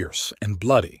fierce and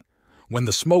bloody. When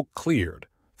the smoke cleared,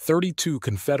 32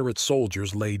 Confederate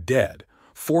soldiers lay dead,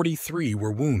 43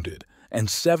 were wounded, and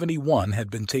 71 had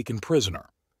been taken prisoner.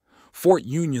 Fort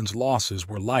Union's losses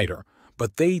were lighter,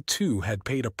 but they too had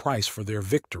paid a price for their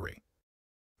victory.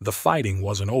 The fighting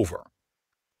wasn't over.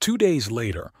 2 days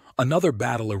later, another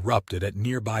battle erupted at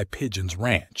nearby Pigeons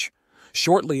Ranch.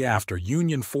 Shortly after,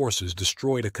 Union forces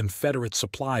destroyed a Confederate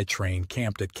supply train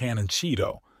camped at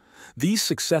Canoncito. These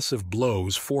successive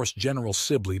blows forced General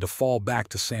Sibley to fall back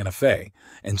to Santa Fe,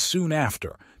 and soon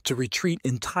after, to retreat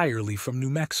entirely from New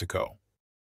Mexico.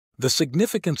 The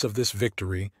significance of this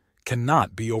victory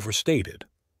cannot be overstated.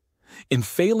 In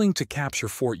failing to capture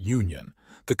Fort Union,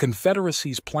 the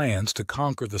Confederacy's plans to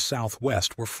conquer the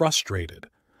Southwest were frustrated.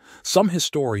 Some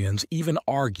historians even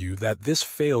argue that this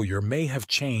failure may have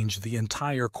changed the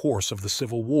entire course of the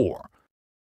Civil War.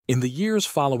 In the years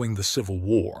following the Civil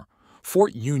War,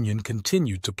 Fort Union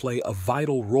continued to play a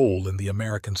vital role in the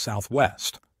American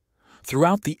Southwest.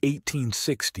 Throughout the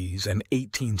 1860s and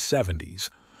 1870s,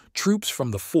 troops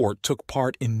from the fort took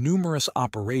part in numerous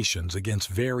operations against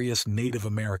various Native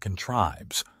American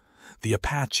tribes. The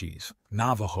Apaches,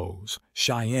 Navajos,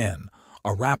 Cheyenne,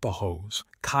 Arapahoes,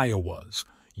 Kiowas,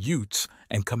 Utes,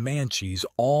 and Comanches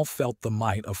all felt the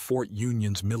might of Fort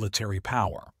Union's military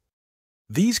power.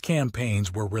 These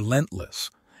campaigns were relentless,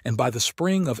 and by the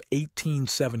spring of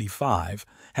 1875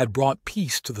 had brought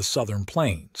peace to the southern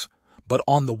plains, but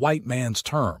on the white man's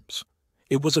terms.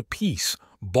 It was a peace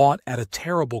bought at a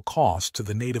terrible cost to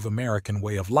the Native American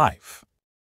way of life.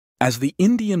 As the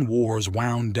Indian Wars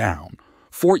wound down,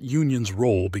 Fort Union's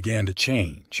role began to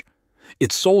change.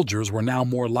 Its soldiers were now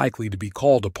more likely to be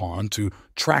called upon to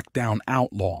track down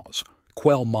outlaws,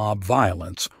 quell mob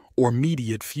violence, or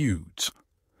mediate feuds.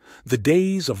 The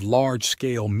days of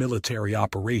large-scale military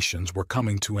operations were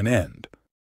coming to an end.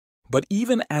 But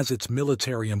even as its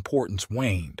military importance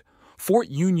waned, Fort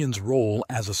Union's role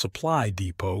as a supply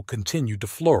depot continued to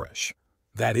flourish.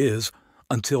 That is,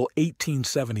 until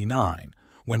 1879,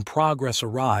 when progress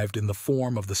arrived in the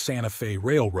form of the Santa Fe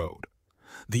Railroad.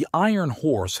 The Iron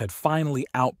Horse had finally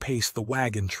outpaced the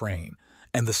wagon train,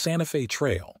 and the Santa Fe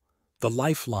Trail, the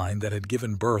lifeline that had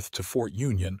given birth to Fort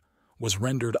Union, was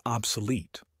rendered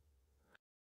obsolete.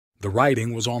 The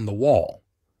writing was on the wall.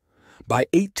 By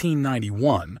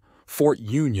 1891, Fort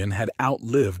Union had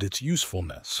outlived its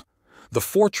usefulness. The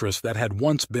fortress that had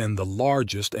once been the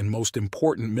largest and most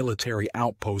important military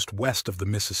outpost west of the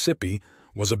Mississippi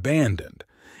was abandoned,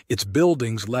 its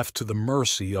buildings left to the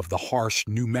mercy of the harsh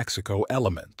New Mexico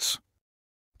elements.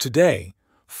 Today,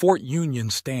 Fort Union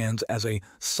stands as a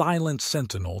silent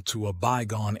sentinel to a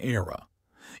bygone era.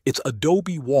 Its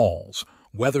adobe walls,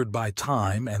 weathered by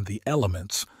time and the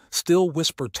elements, still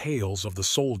whisper tales of the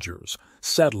soldiers,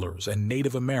 settlers, and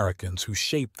Native Americans who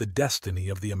shaped the destiny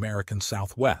of the American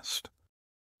Southwest.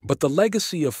 But the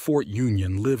legacy of Fort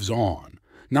Union lives on,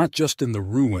 not just in the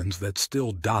ruins that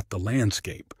still dot the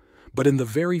landscape, but in the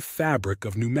very fabric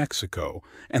of New Mexico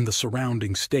and the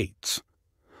surrounding states.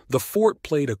 The fort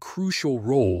played a crucial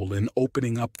role in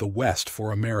opening up the West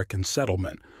for American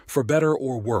settlement, for better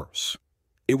or worse.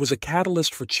 It was a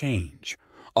catalyst for change,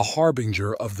 a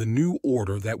harbinger of the new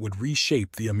order that would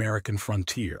reshape the American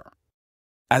frontier.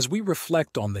 As we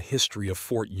reflect on the history of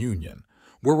Fort Union,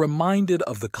 we're reminded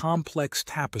of the complex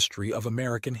tapestry of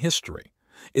American history.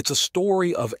 It's a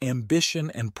story of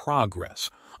ambition and progress,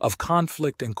 of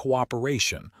conflict and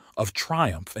cooperation, of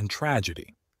triumph and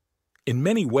tragedy. In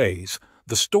many ways,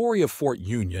 the story of Fort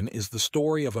Union is the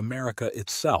story of America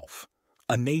itself,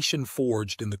 a nation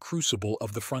forged in the crucible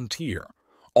of the frontier,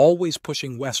 always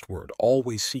pushing westward,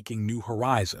 always seeking new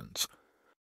horizons.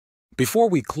 Before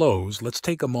we close, let's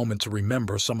take a moment to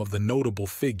remember some of the notable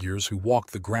figures who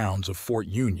walked the grounds of Fort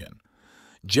Union.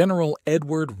 General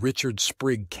Edward Richard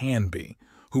Sprigg Canby,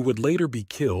 who would later be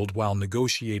killed while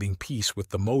negotiating peace with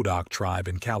the Modoc tribe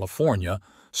in California,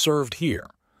 served here.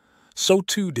 So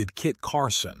too did Kit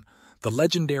Carson, the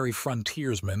legendary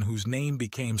frontiersman whose name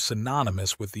became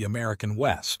synonymous with the American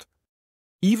West.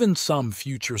 Even some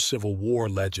future Civil War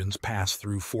legends pass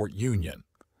through Fort Union.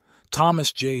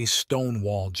 Thomas J.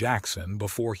 Stonewall Jackson,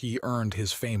 before he earned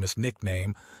his famous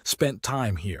nickname, spent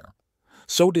time here.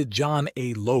 So did John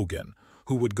A. Logan,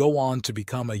 who would go on to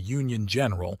become a Union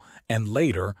general and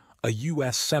later a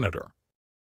U.S. Senator.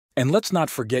 And let's not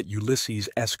forget Ulysses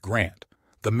S. Grant,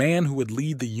 the man who would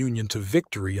lead the Union to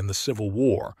victory in the Civil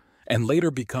War and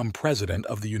later become President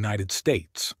of the United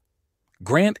States.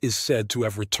 Grant is said to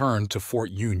have returned to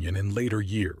Fort Union in later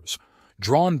years,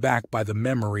 drawn back by the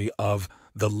memory of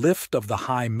the lift of the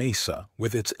high mesa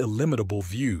with its illimitable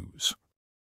views.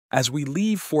 As we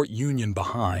leave Fort Union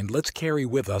behind, let's carry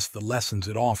with us the lessons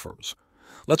it offers.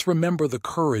 Let's remember the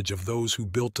courage of those who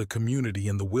built a community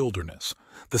in the wilderness,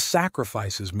 the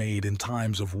sacrifices made in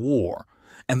times of war,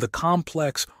 and the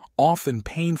complex, often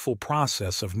painful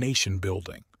process of nation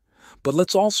building. But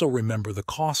let's also remember the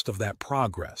cost of that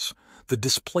progress, the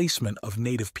displacement of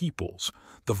native peoples,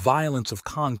 the violence of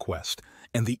conquest,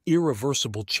 and the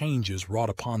irreversible changes wrought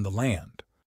upon the land.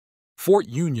 Fort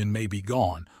Union may be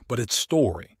gone, but its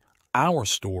story, our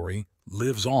story,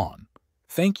 lives on.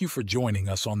 Thank you for joining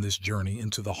us on this journey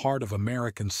into the heart of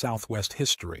American Southwest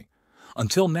history.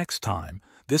 Until next time,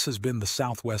 this has been the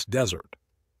Southwest Desert.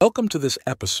 Welcome to this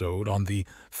episode on the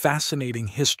fascinating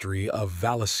history of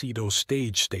Vallecito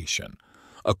Stage Station,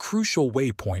 a crucial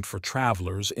waypoint for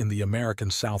travelers in the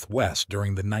American Southwest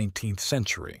during the 19th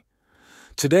century.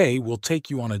 Today, we'll take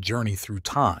you on a journey through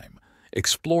time,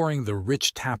 exploring the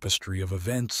rich tapestry of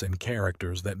events and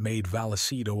characters that made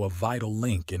Vallecito a vital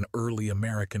link in early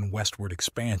American westward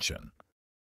expansion.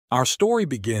 Our story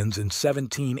begins in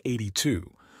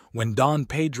 1782, when Don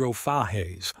Pedro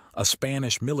Fages, a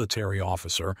Spanish military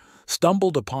officer,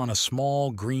 stumbled upon a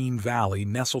small green valley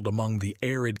nestled among the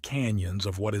arid canyons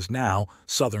of what is now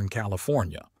Southern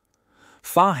California.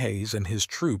 Fages and his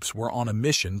troops were on a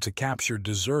mission to capture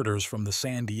deserters from the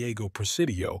San Diego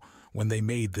Presidio when they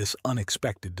made this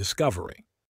unexpected discovery.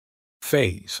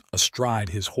 Fages, astride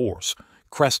his horse,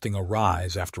 cresting a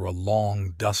rise after a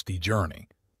long, dusty journey.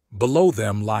 Below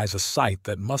them lies a sight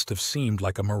that must have seemed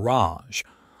like a mirage,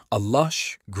 a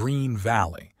lush, green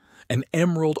valley, an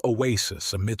emerald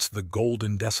oasis amidst the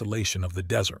golden desolation of the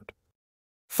desert.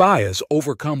 Fages,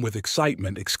 overcome with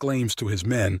excitement, exclaims to his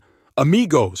men,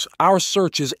 "Amigos, our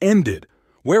search is ended.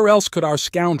 Where else could our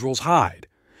scoundrels hide?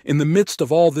 In the midst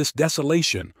of all this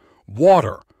desolation,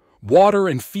 water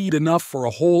and feed enough for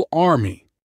a whole army."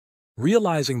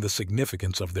 Realizing the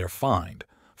significance of their find,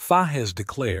 Fages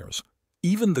declares,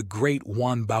 "Even the great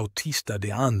Juan Bautista de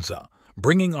Anza,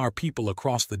 bringing our people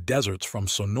across the deserts from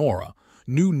Sonora,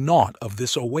 knew naught of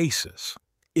this oasis.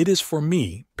 It is for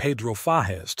me, Pedro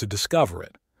Fages, to discover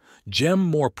it. Gem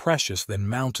more precious than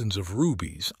mountains of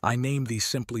rubies, I name thee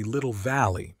simply Little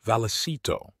Valley,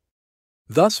 Vallecito."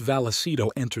 Thus Vallecito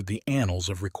entered the annals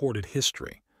of recorded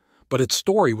history, but its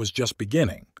story was just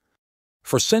beginning.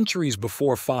 For centuries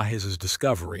before Fages'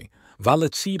 discovery,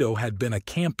 Vallecito had been a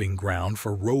camping ground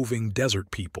for roving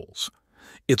desert peoples.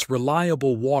 Its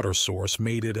reliable water source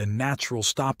made it a natural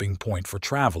stopping point for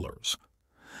travelers.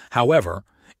 However,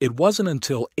 it wasn't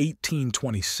until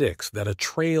 1826 that a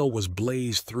trail was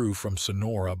blazed through from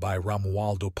Sonora by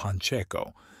Romualdo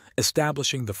Pacheco,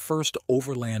 establishing the first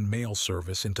overland mail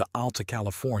service into Alta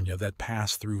California that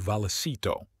passed through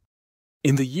Vallecito.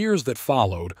 In the years that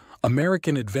followed,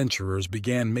 American adventurers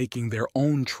began making their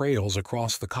own trails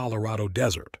across the Colorado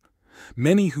Desert.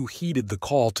 Many who heeded the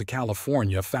call to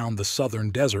California found the southern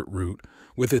desert route,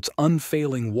 with its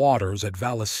unfailing waters at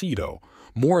Vallecito,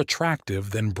 more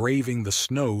attractive than braving the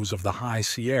snows of the high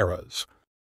Sierras.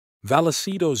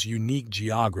 Vallecito's unique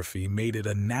geography made it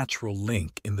a natural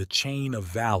link in the chain of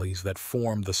valleys that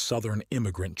form the Southern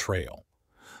Immigrant Trail.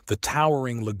 The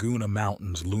towering Laguna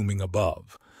Mountains looming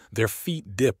above, their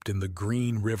feet dipped in the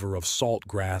green river of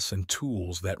saltgrass and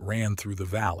tules that ran through the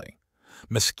valley.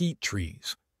 Mesquite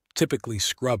trees, typically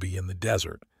scrubby in the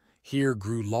desert, here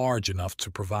grew large enough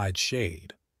to provide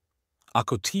shade.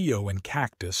 Ocotillo and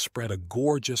cactus spread a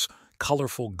gorgeous,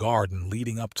 colorful garden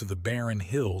leading up to the barren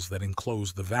hills that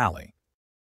enclosed the valley.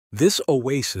 This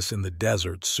oasis in the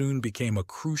desert soon became a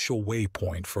crucial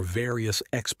waypoint for various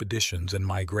expeditions and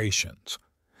migrations.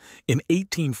 In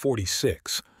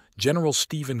 1846, General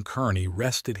Stephen Kearny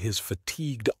rested his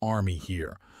fatigued army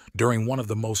here during one of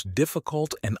the most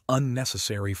difficult and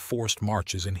unnecessary forced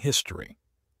marches in history.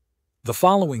 The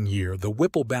following year, the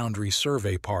Whipple Boundary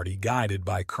Survey Party, guided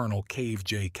by Colonel Cave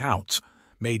J. Couts,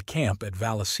 made camp at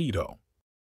Vallecito.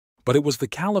 But it was the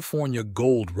California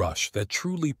gold rush that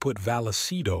truly put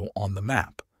Vallecito on the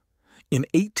map. In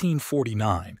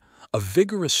 1849, a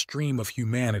vigorous stream of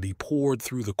humanity poured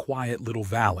through the quiet little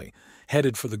valley,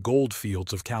 headed for the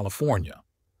goldfields of California.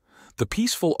 The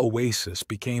peaceful oasis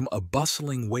became a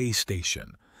bustling way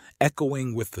station,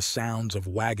 echoing with the sounds of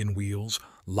wagon wheels,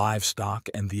 livestock,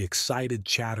 and the excited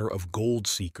chatter of gold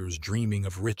seekers dreaming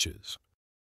of riches.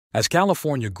 As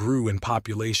California grew in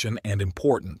population and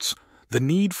importance, the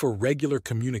need for regular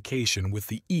communication with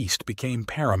the East became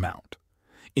paramount.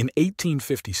 In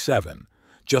 1857,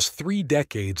 just 3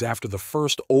 decades after the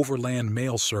first overland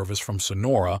mail service from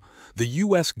Sonora, the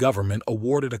U.S. government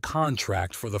awarded a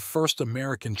contract for the first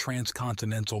American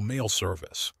transcontinental mail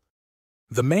service.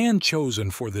 The man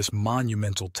chosen for this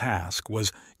monumental task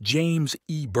was James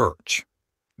E. Birch.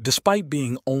 Despite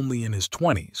being only in his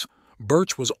 20s,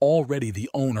 Birch was already the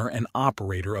owner and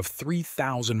operator of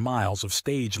 3,000 miles of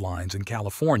stage lines in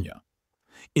California.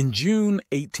 In June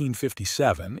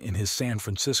 1857, in his San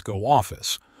Francisco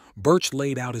office, Birch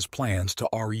laid out his plans to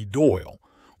R.E. Doyle,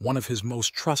 one of his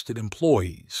most trusted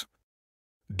employees.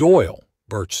 "Doyle,"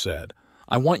 Birch said,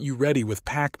 "I want you ready with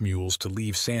pack mules to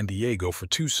leave San Diego for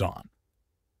Tucson."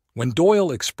 When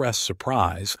Doyle expressed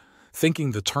surprise,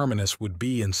 thinking the terminus would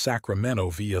be in Sacramento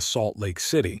via Salt Lake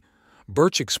City,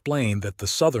 Birch explained that the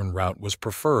southern route was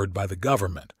preferred by the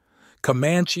government.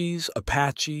 "Comanches,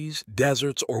 Apaches,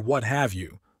 deserts, or what have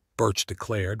you," Birch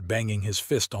declared, banging his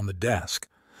fist on the desk.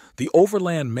 "The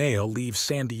overland mail leaves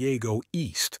San Diego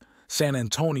east, San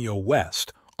Antonio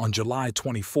west, on July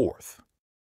 24th.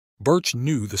 Birch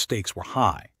knew the stakes were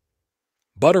high.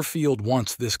 "Butterfield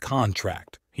wants this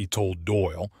contract," he told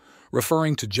Doyle,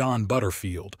 referring to John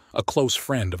Butterfield, a close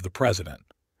friend of the president.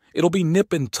 "It'll be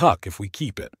nip and tuck if we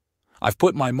keep it. I've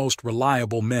put my most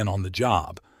reliable men on the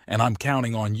job, and I'm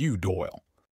counting on you, Doyle."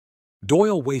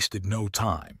 Doyle wasted no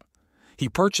time. He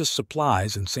purchased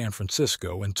supplies in San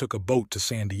Francisco and took a boat to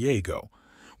San Diego,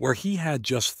 where he had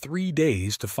just 3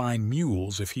 days to find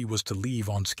mules if he was to leave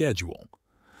on schedule.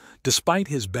 Despite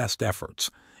his best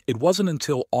efforts, it wasn't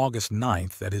until August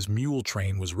 9th that his mule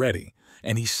train was ready,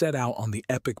 and he set out on the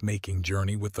epic-making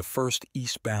journey with the first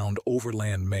eastbound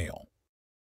overland mail.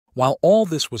 While all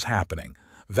this was happening,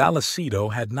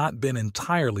 Vallecito had not been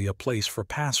entirely a place for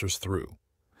passers through.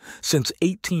 Since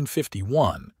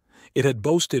 1851, it had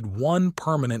boasted one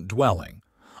permanent dwelling,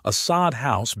 a sod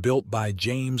house built by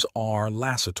James R.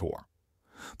 Lassiter.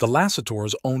 The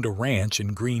Lassitors owned a ranch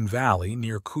in Green Valley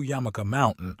near Cuyamaca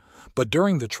Mountain, but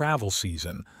during the travel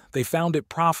season, they found it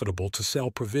profitable to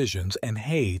sell provisions and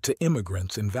hay to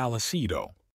immigrants in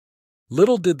Vallecito.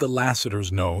 Little did the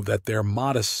Lassitors know that their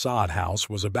modest sod house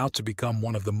was about to become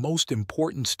one of the most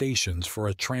important stations for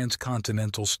a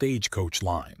transcontinental stagecoach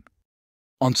line.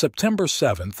 On September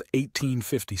 7,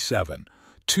 1857,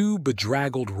 2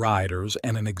 bedraggled riders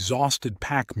and an exhausted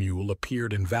pack mule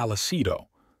appeared in Vallecito.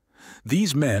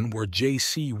 These men were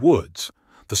J.C. Woods,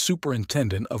 the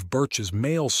superintendent of Birch's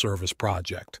mail service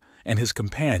project, and his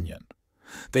companion.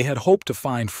 They had hoped to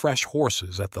find fresh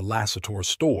horses at the Lassiter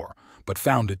store, but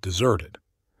found it deserted.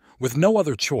 With no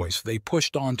other choice, they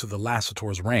pushed on to the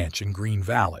Lassitors' ranch in Green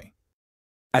Valley.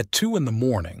 At 2 in the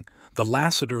morning, the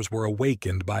Lassitors were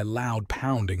awakened by loud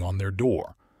pounding on their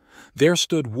door. There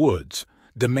stood Woods,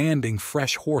 demanding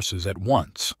fresh horses at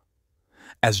once.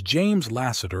 As James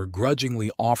Lassiter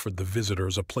grudgingly offered the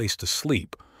visitors a place to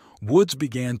sleep, Woods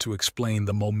began to explain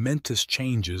the momentous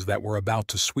changes that were about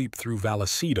to sweep through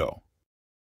Vallecito.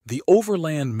 The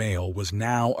overland mail was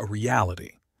now a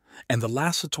reality, and the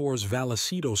Lassitors'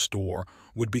 Vallecito store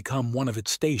would become one of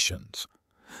its stations.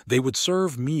 They would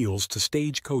serve meals to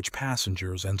stagecoach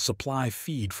passengers and supply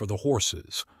feed for the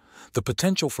horses. The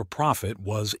potential for profit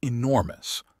was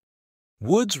enormous.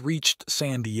 Woods reached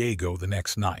San Diego the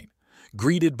next night,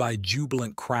 greeted by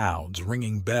jubilant crowds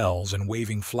ringing bells and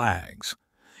waving flags.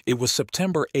 It was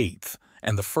September 8th,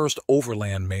 and the first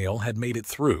overland mail had made it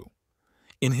through.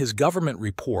 In his government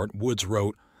report, Woods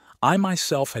wrote, "I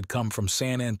myself had come from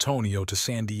San Antonio to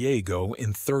San Diego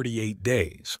in 38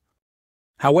 days.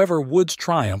 However, Woods'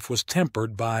 triumph was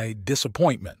tempered by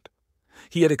disappointment.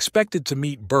 He had expected to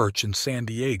meet Birch in San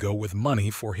Diego with money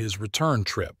for his return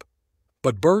trip.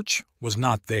 But Birch was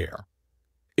not there.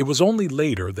 It was only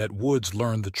later that Woods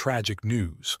learned the tragic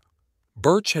news.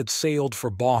 Birch had sailed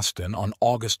for Boston on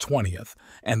August 20th,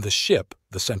 and the ship,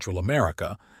 the Central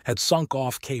America, had sunk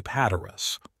off Cape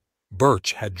Hatteras.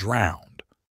 Birch had drowned.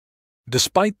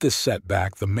 Despite this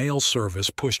setback, the mail service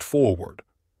pushed forward.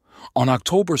 On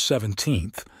October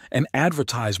 17th, an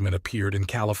advertisement appeared in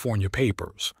California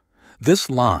papers.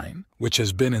 This line, which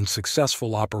has been in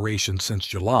successful operation since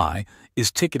July,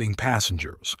 is ticketing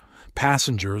passengers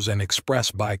and express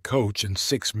by coach and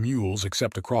 6 mules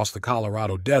except across the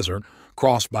Colorado desert,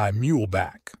 crossed by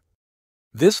muleback.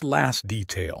 This last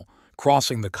detail,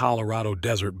 crossing the Colorado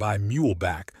Desert by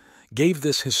muleback, gave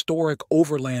this historic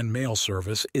overland mail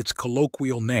service its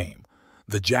colloquial name,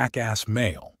 the Jackass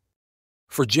Mail.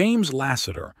 For James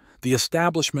Lassiter, the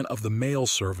establishment of the mail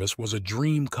service was a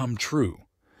dream come true.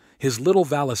 His little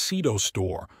Vallecito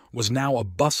store was now a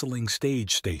bustling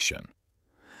stage station.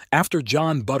 After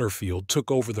John Butterfield took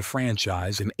over the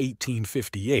franchise in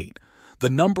 1858, the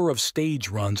number of stage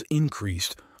runs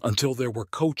increased until there were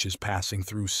coaches passing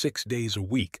through 6 days a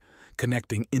week,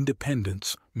 connecting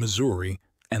Independence, Missouri,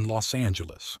 and Los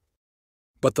Angeles.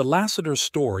 But the Lassiter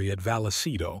story at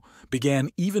Vallecito began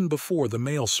even before the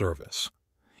mail service.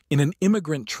 In an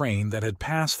immigrant train that had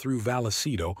passed through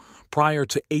Vallecito prior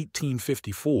to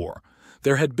 1854,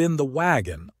 there had been the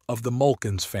wagon of the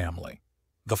Mulkins family.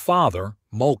 The father,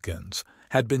 Mulkins,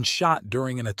 had been shot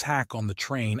during an attack on the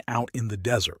train out in the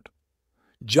desert.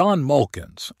 John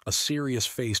Mulkins, a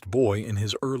serious-faced boy in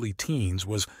his early teens,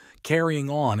 was carrying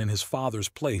on in his father's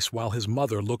place while his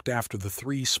mother looked after the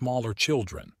 3 smaller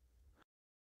children.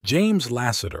 James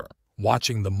Lassiter,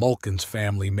 watching the Mulkins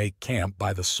family make camp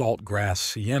by the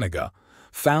Saltgrass Cienega,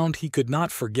 found he could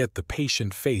not forget the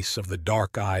patient face of the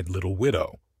dark-eyed little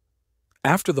widow.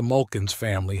 After the Mulkins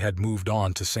family had moved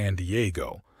on to San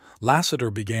Diego, Lassiter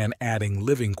began adding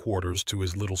living quarters to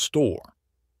his little store.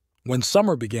 When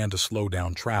summer began to slow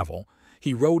down travel,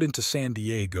 he rode into San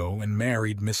Diego and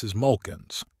married Mrs.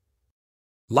 Mulkins.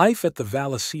 Life at the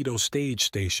Vallecito Stage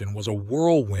Station was a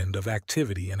whirlwind of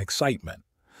activity and excitement.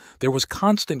 There was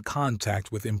constant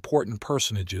contact with important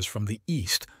personages from the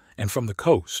east and from the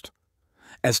coast.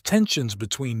 As tensions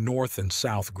between North and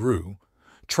South grew,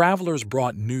 travelers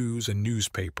brought news and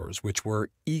newspapers which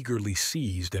were eagerly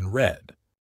seized and read.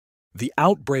 The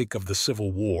outbreak of the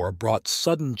Civil War brought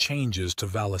sudden changes to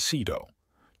Vallecito.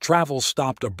 Travel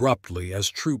stopped abruptly as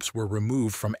troops were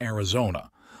removed from Arizona,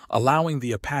 allowing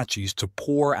the Apaches to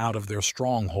pour out of their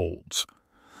strongholds.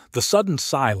 The sudden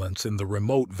silence in the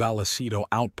remote Vallecito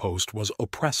outpost was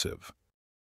oppressive.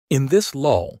 In this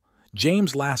lull,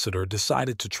 James Lassiter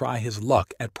decided to try his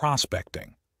luck at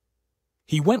prospecting.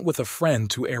 He went with a friend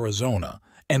to Arizona,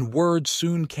 and word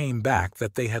soon came back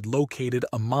that they had located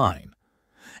a mine.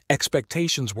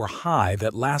 Expectations were high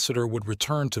that Lassiter would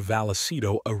return to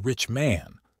Vallecito a rich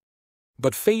man.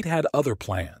 But fate had other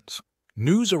plans.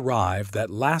 News arrived that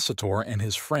Lassiter and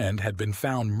his friend had been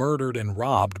found murdered and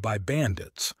robbed by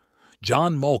bandits.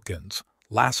 John Mulkins,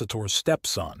 Lassiter's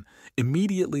stepson,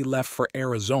 immediately left for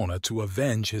Arizona to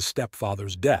avenge his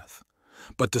stepfather's death.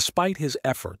 But despite his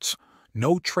efforts,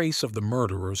 no trace of the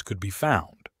murderers could be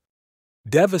found.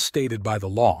 Devastated by the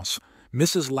loss,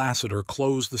 Mrs. Lassiter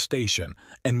closed the station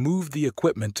and moved the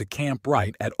equipment to Camp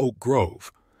Wright at Oak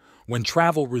Grove. When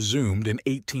travel resumed in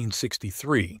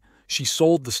 1863, she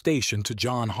sold the station to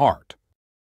John Hart.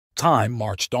 Time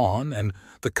marched on, and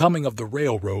the coming of the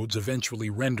railroads eventually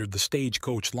rendered the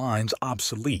stagecoach lines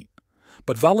obsolete.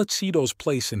 But Vallecito's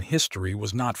place in history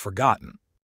was not forgotten.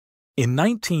 In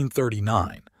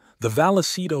 1939, the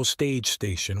Vallecito Stage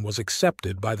Station was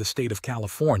accepted by the state of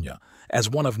California as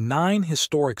one of 9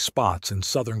 historic spots in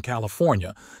Southern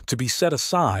California to be set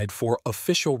aside for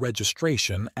official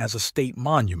registration as a state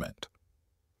monument.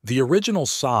 The original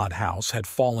sod house had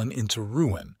fallen into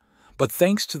ruin, but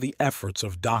thanks to the efforts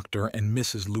of Dr. and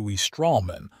Mrs. Louis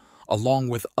Strawman, along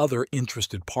with other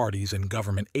interested parties and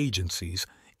government agencies,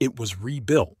 it was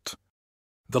rebuilt.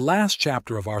 The last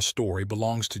chapter of our story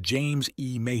belongs to James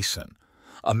E. Mason,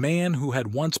 a man who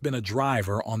had once been a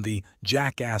driver on the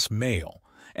Jackass Mail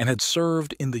and had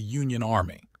served in the Union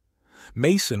Army.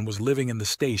 Mason was living in the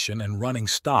station and running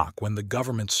stock when the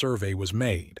government survey was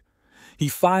made. He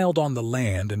filed on the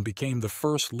land and became the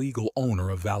first legal owner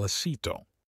of Vallecito.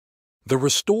 The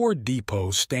restored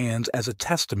depot stands as a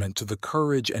testament to the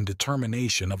courage and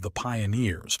determination of the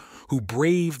pioneers who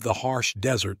braved the harsh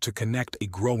desert to connect a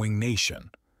growing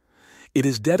nation. It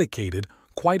is dedicated,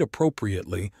 quite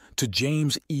appropriately, to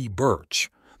James E. Birch,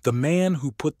 the man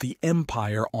who put the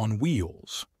empire on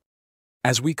wheels.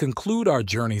 As we conclude our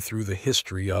journey through the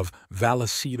history of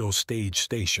Vallecito Stage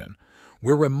Station,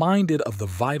 we're reminded of the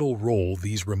vital role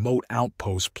these remote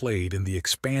outposts played in the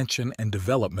expansion and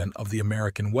development of the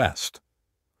American West.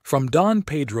 From Don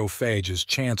Pedro Fage's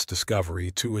chance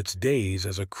discovery to its days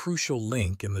as a crucial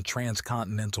link in the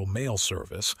transcontinental mail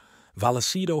service,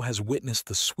 Vallecito has witnessed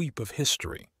the sweep of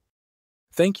history.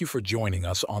 Thank you for joining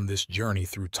us on this journey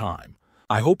through time.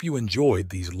 I hope you enjoyed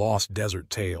these lost desert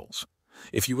tales.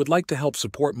 If you would like to help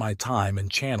support my time and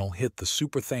channel, hit the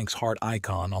Super Thanks heart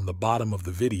icon on the bottom of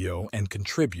the video and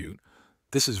contribute.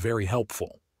 This is very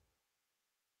helpful.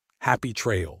 Happy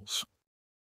trails.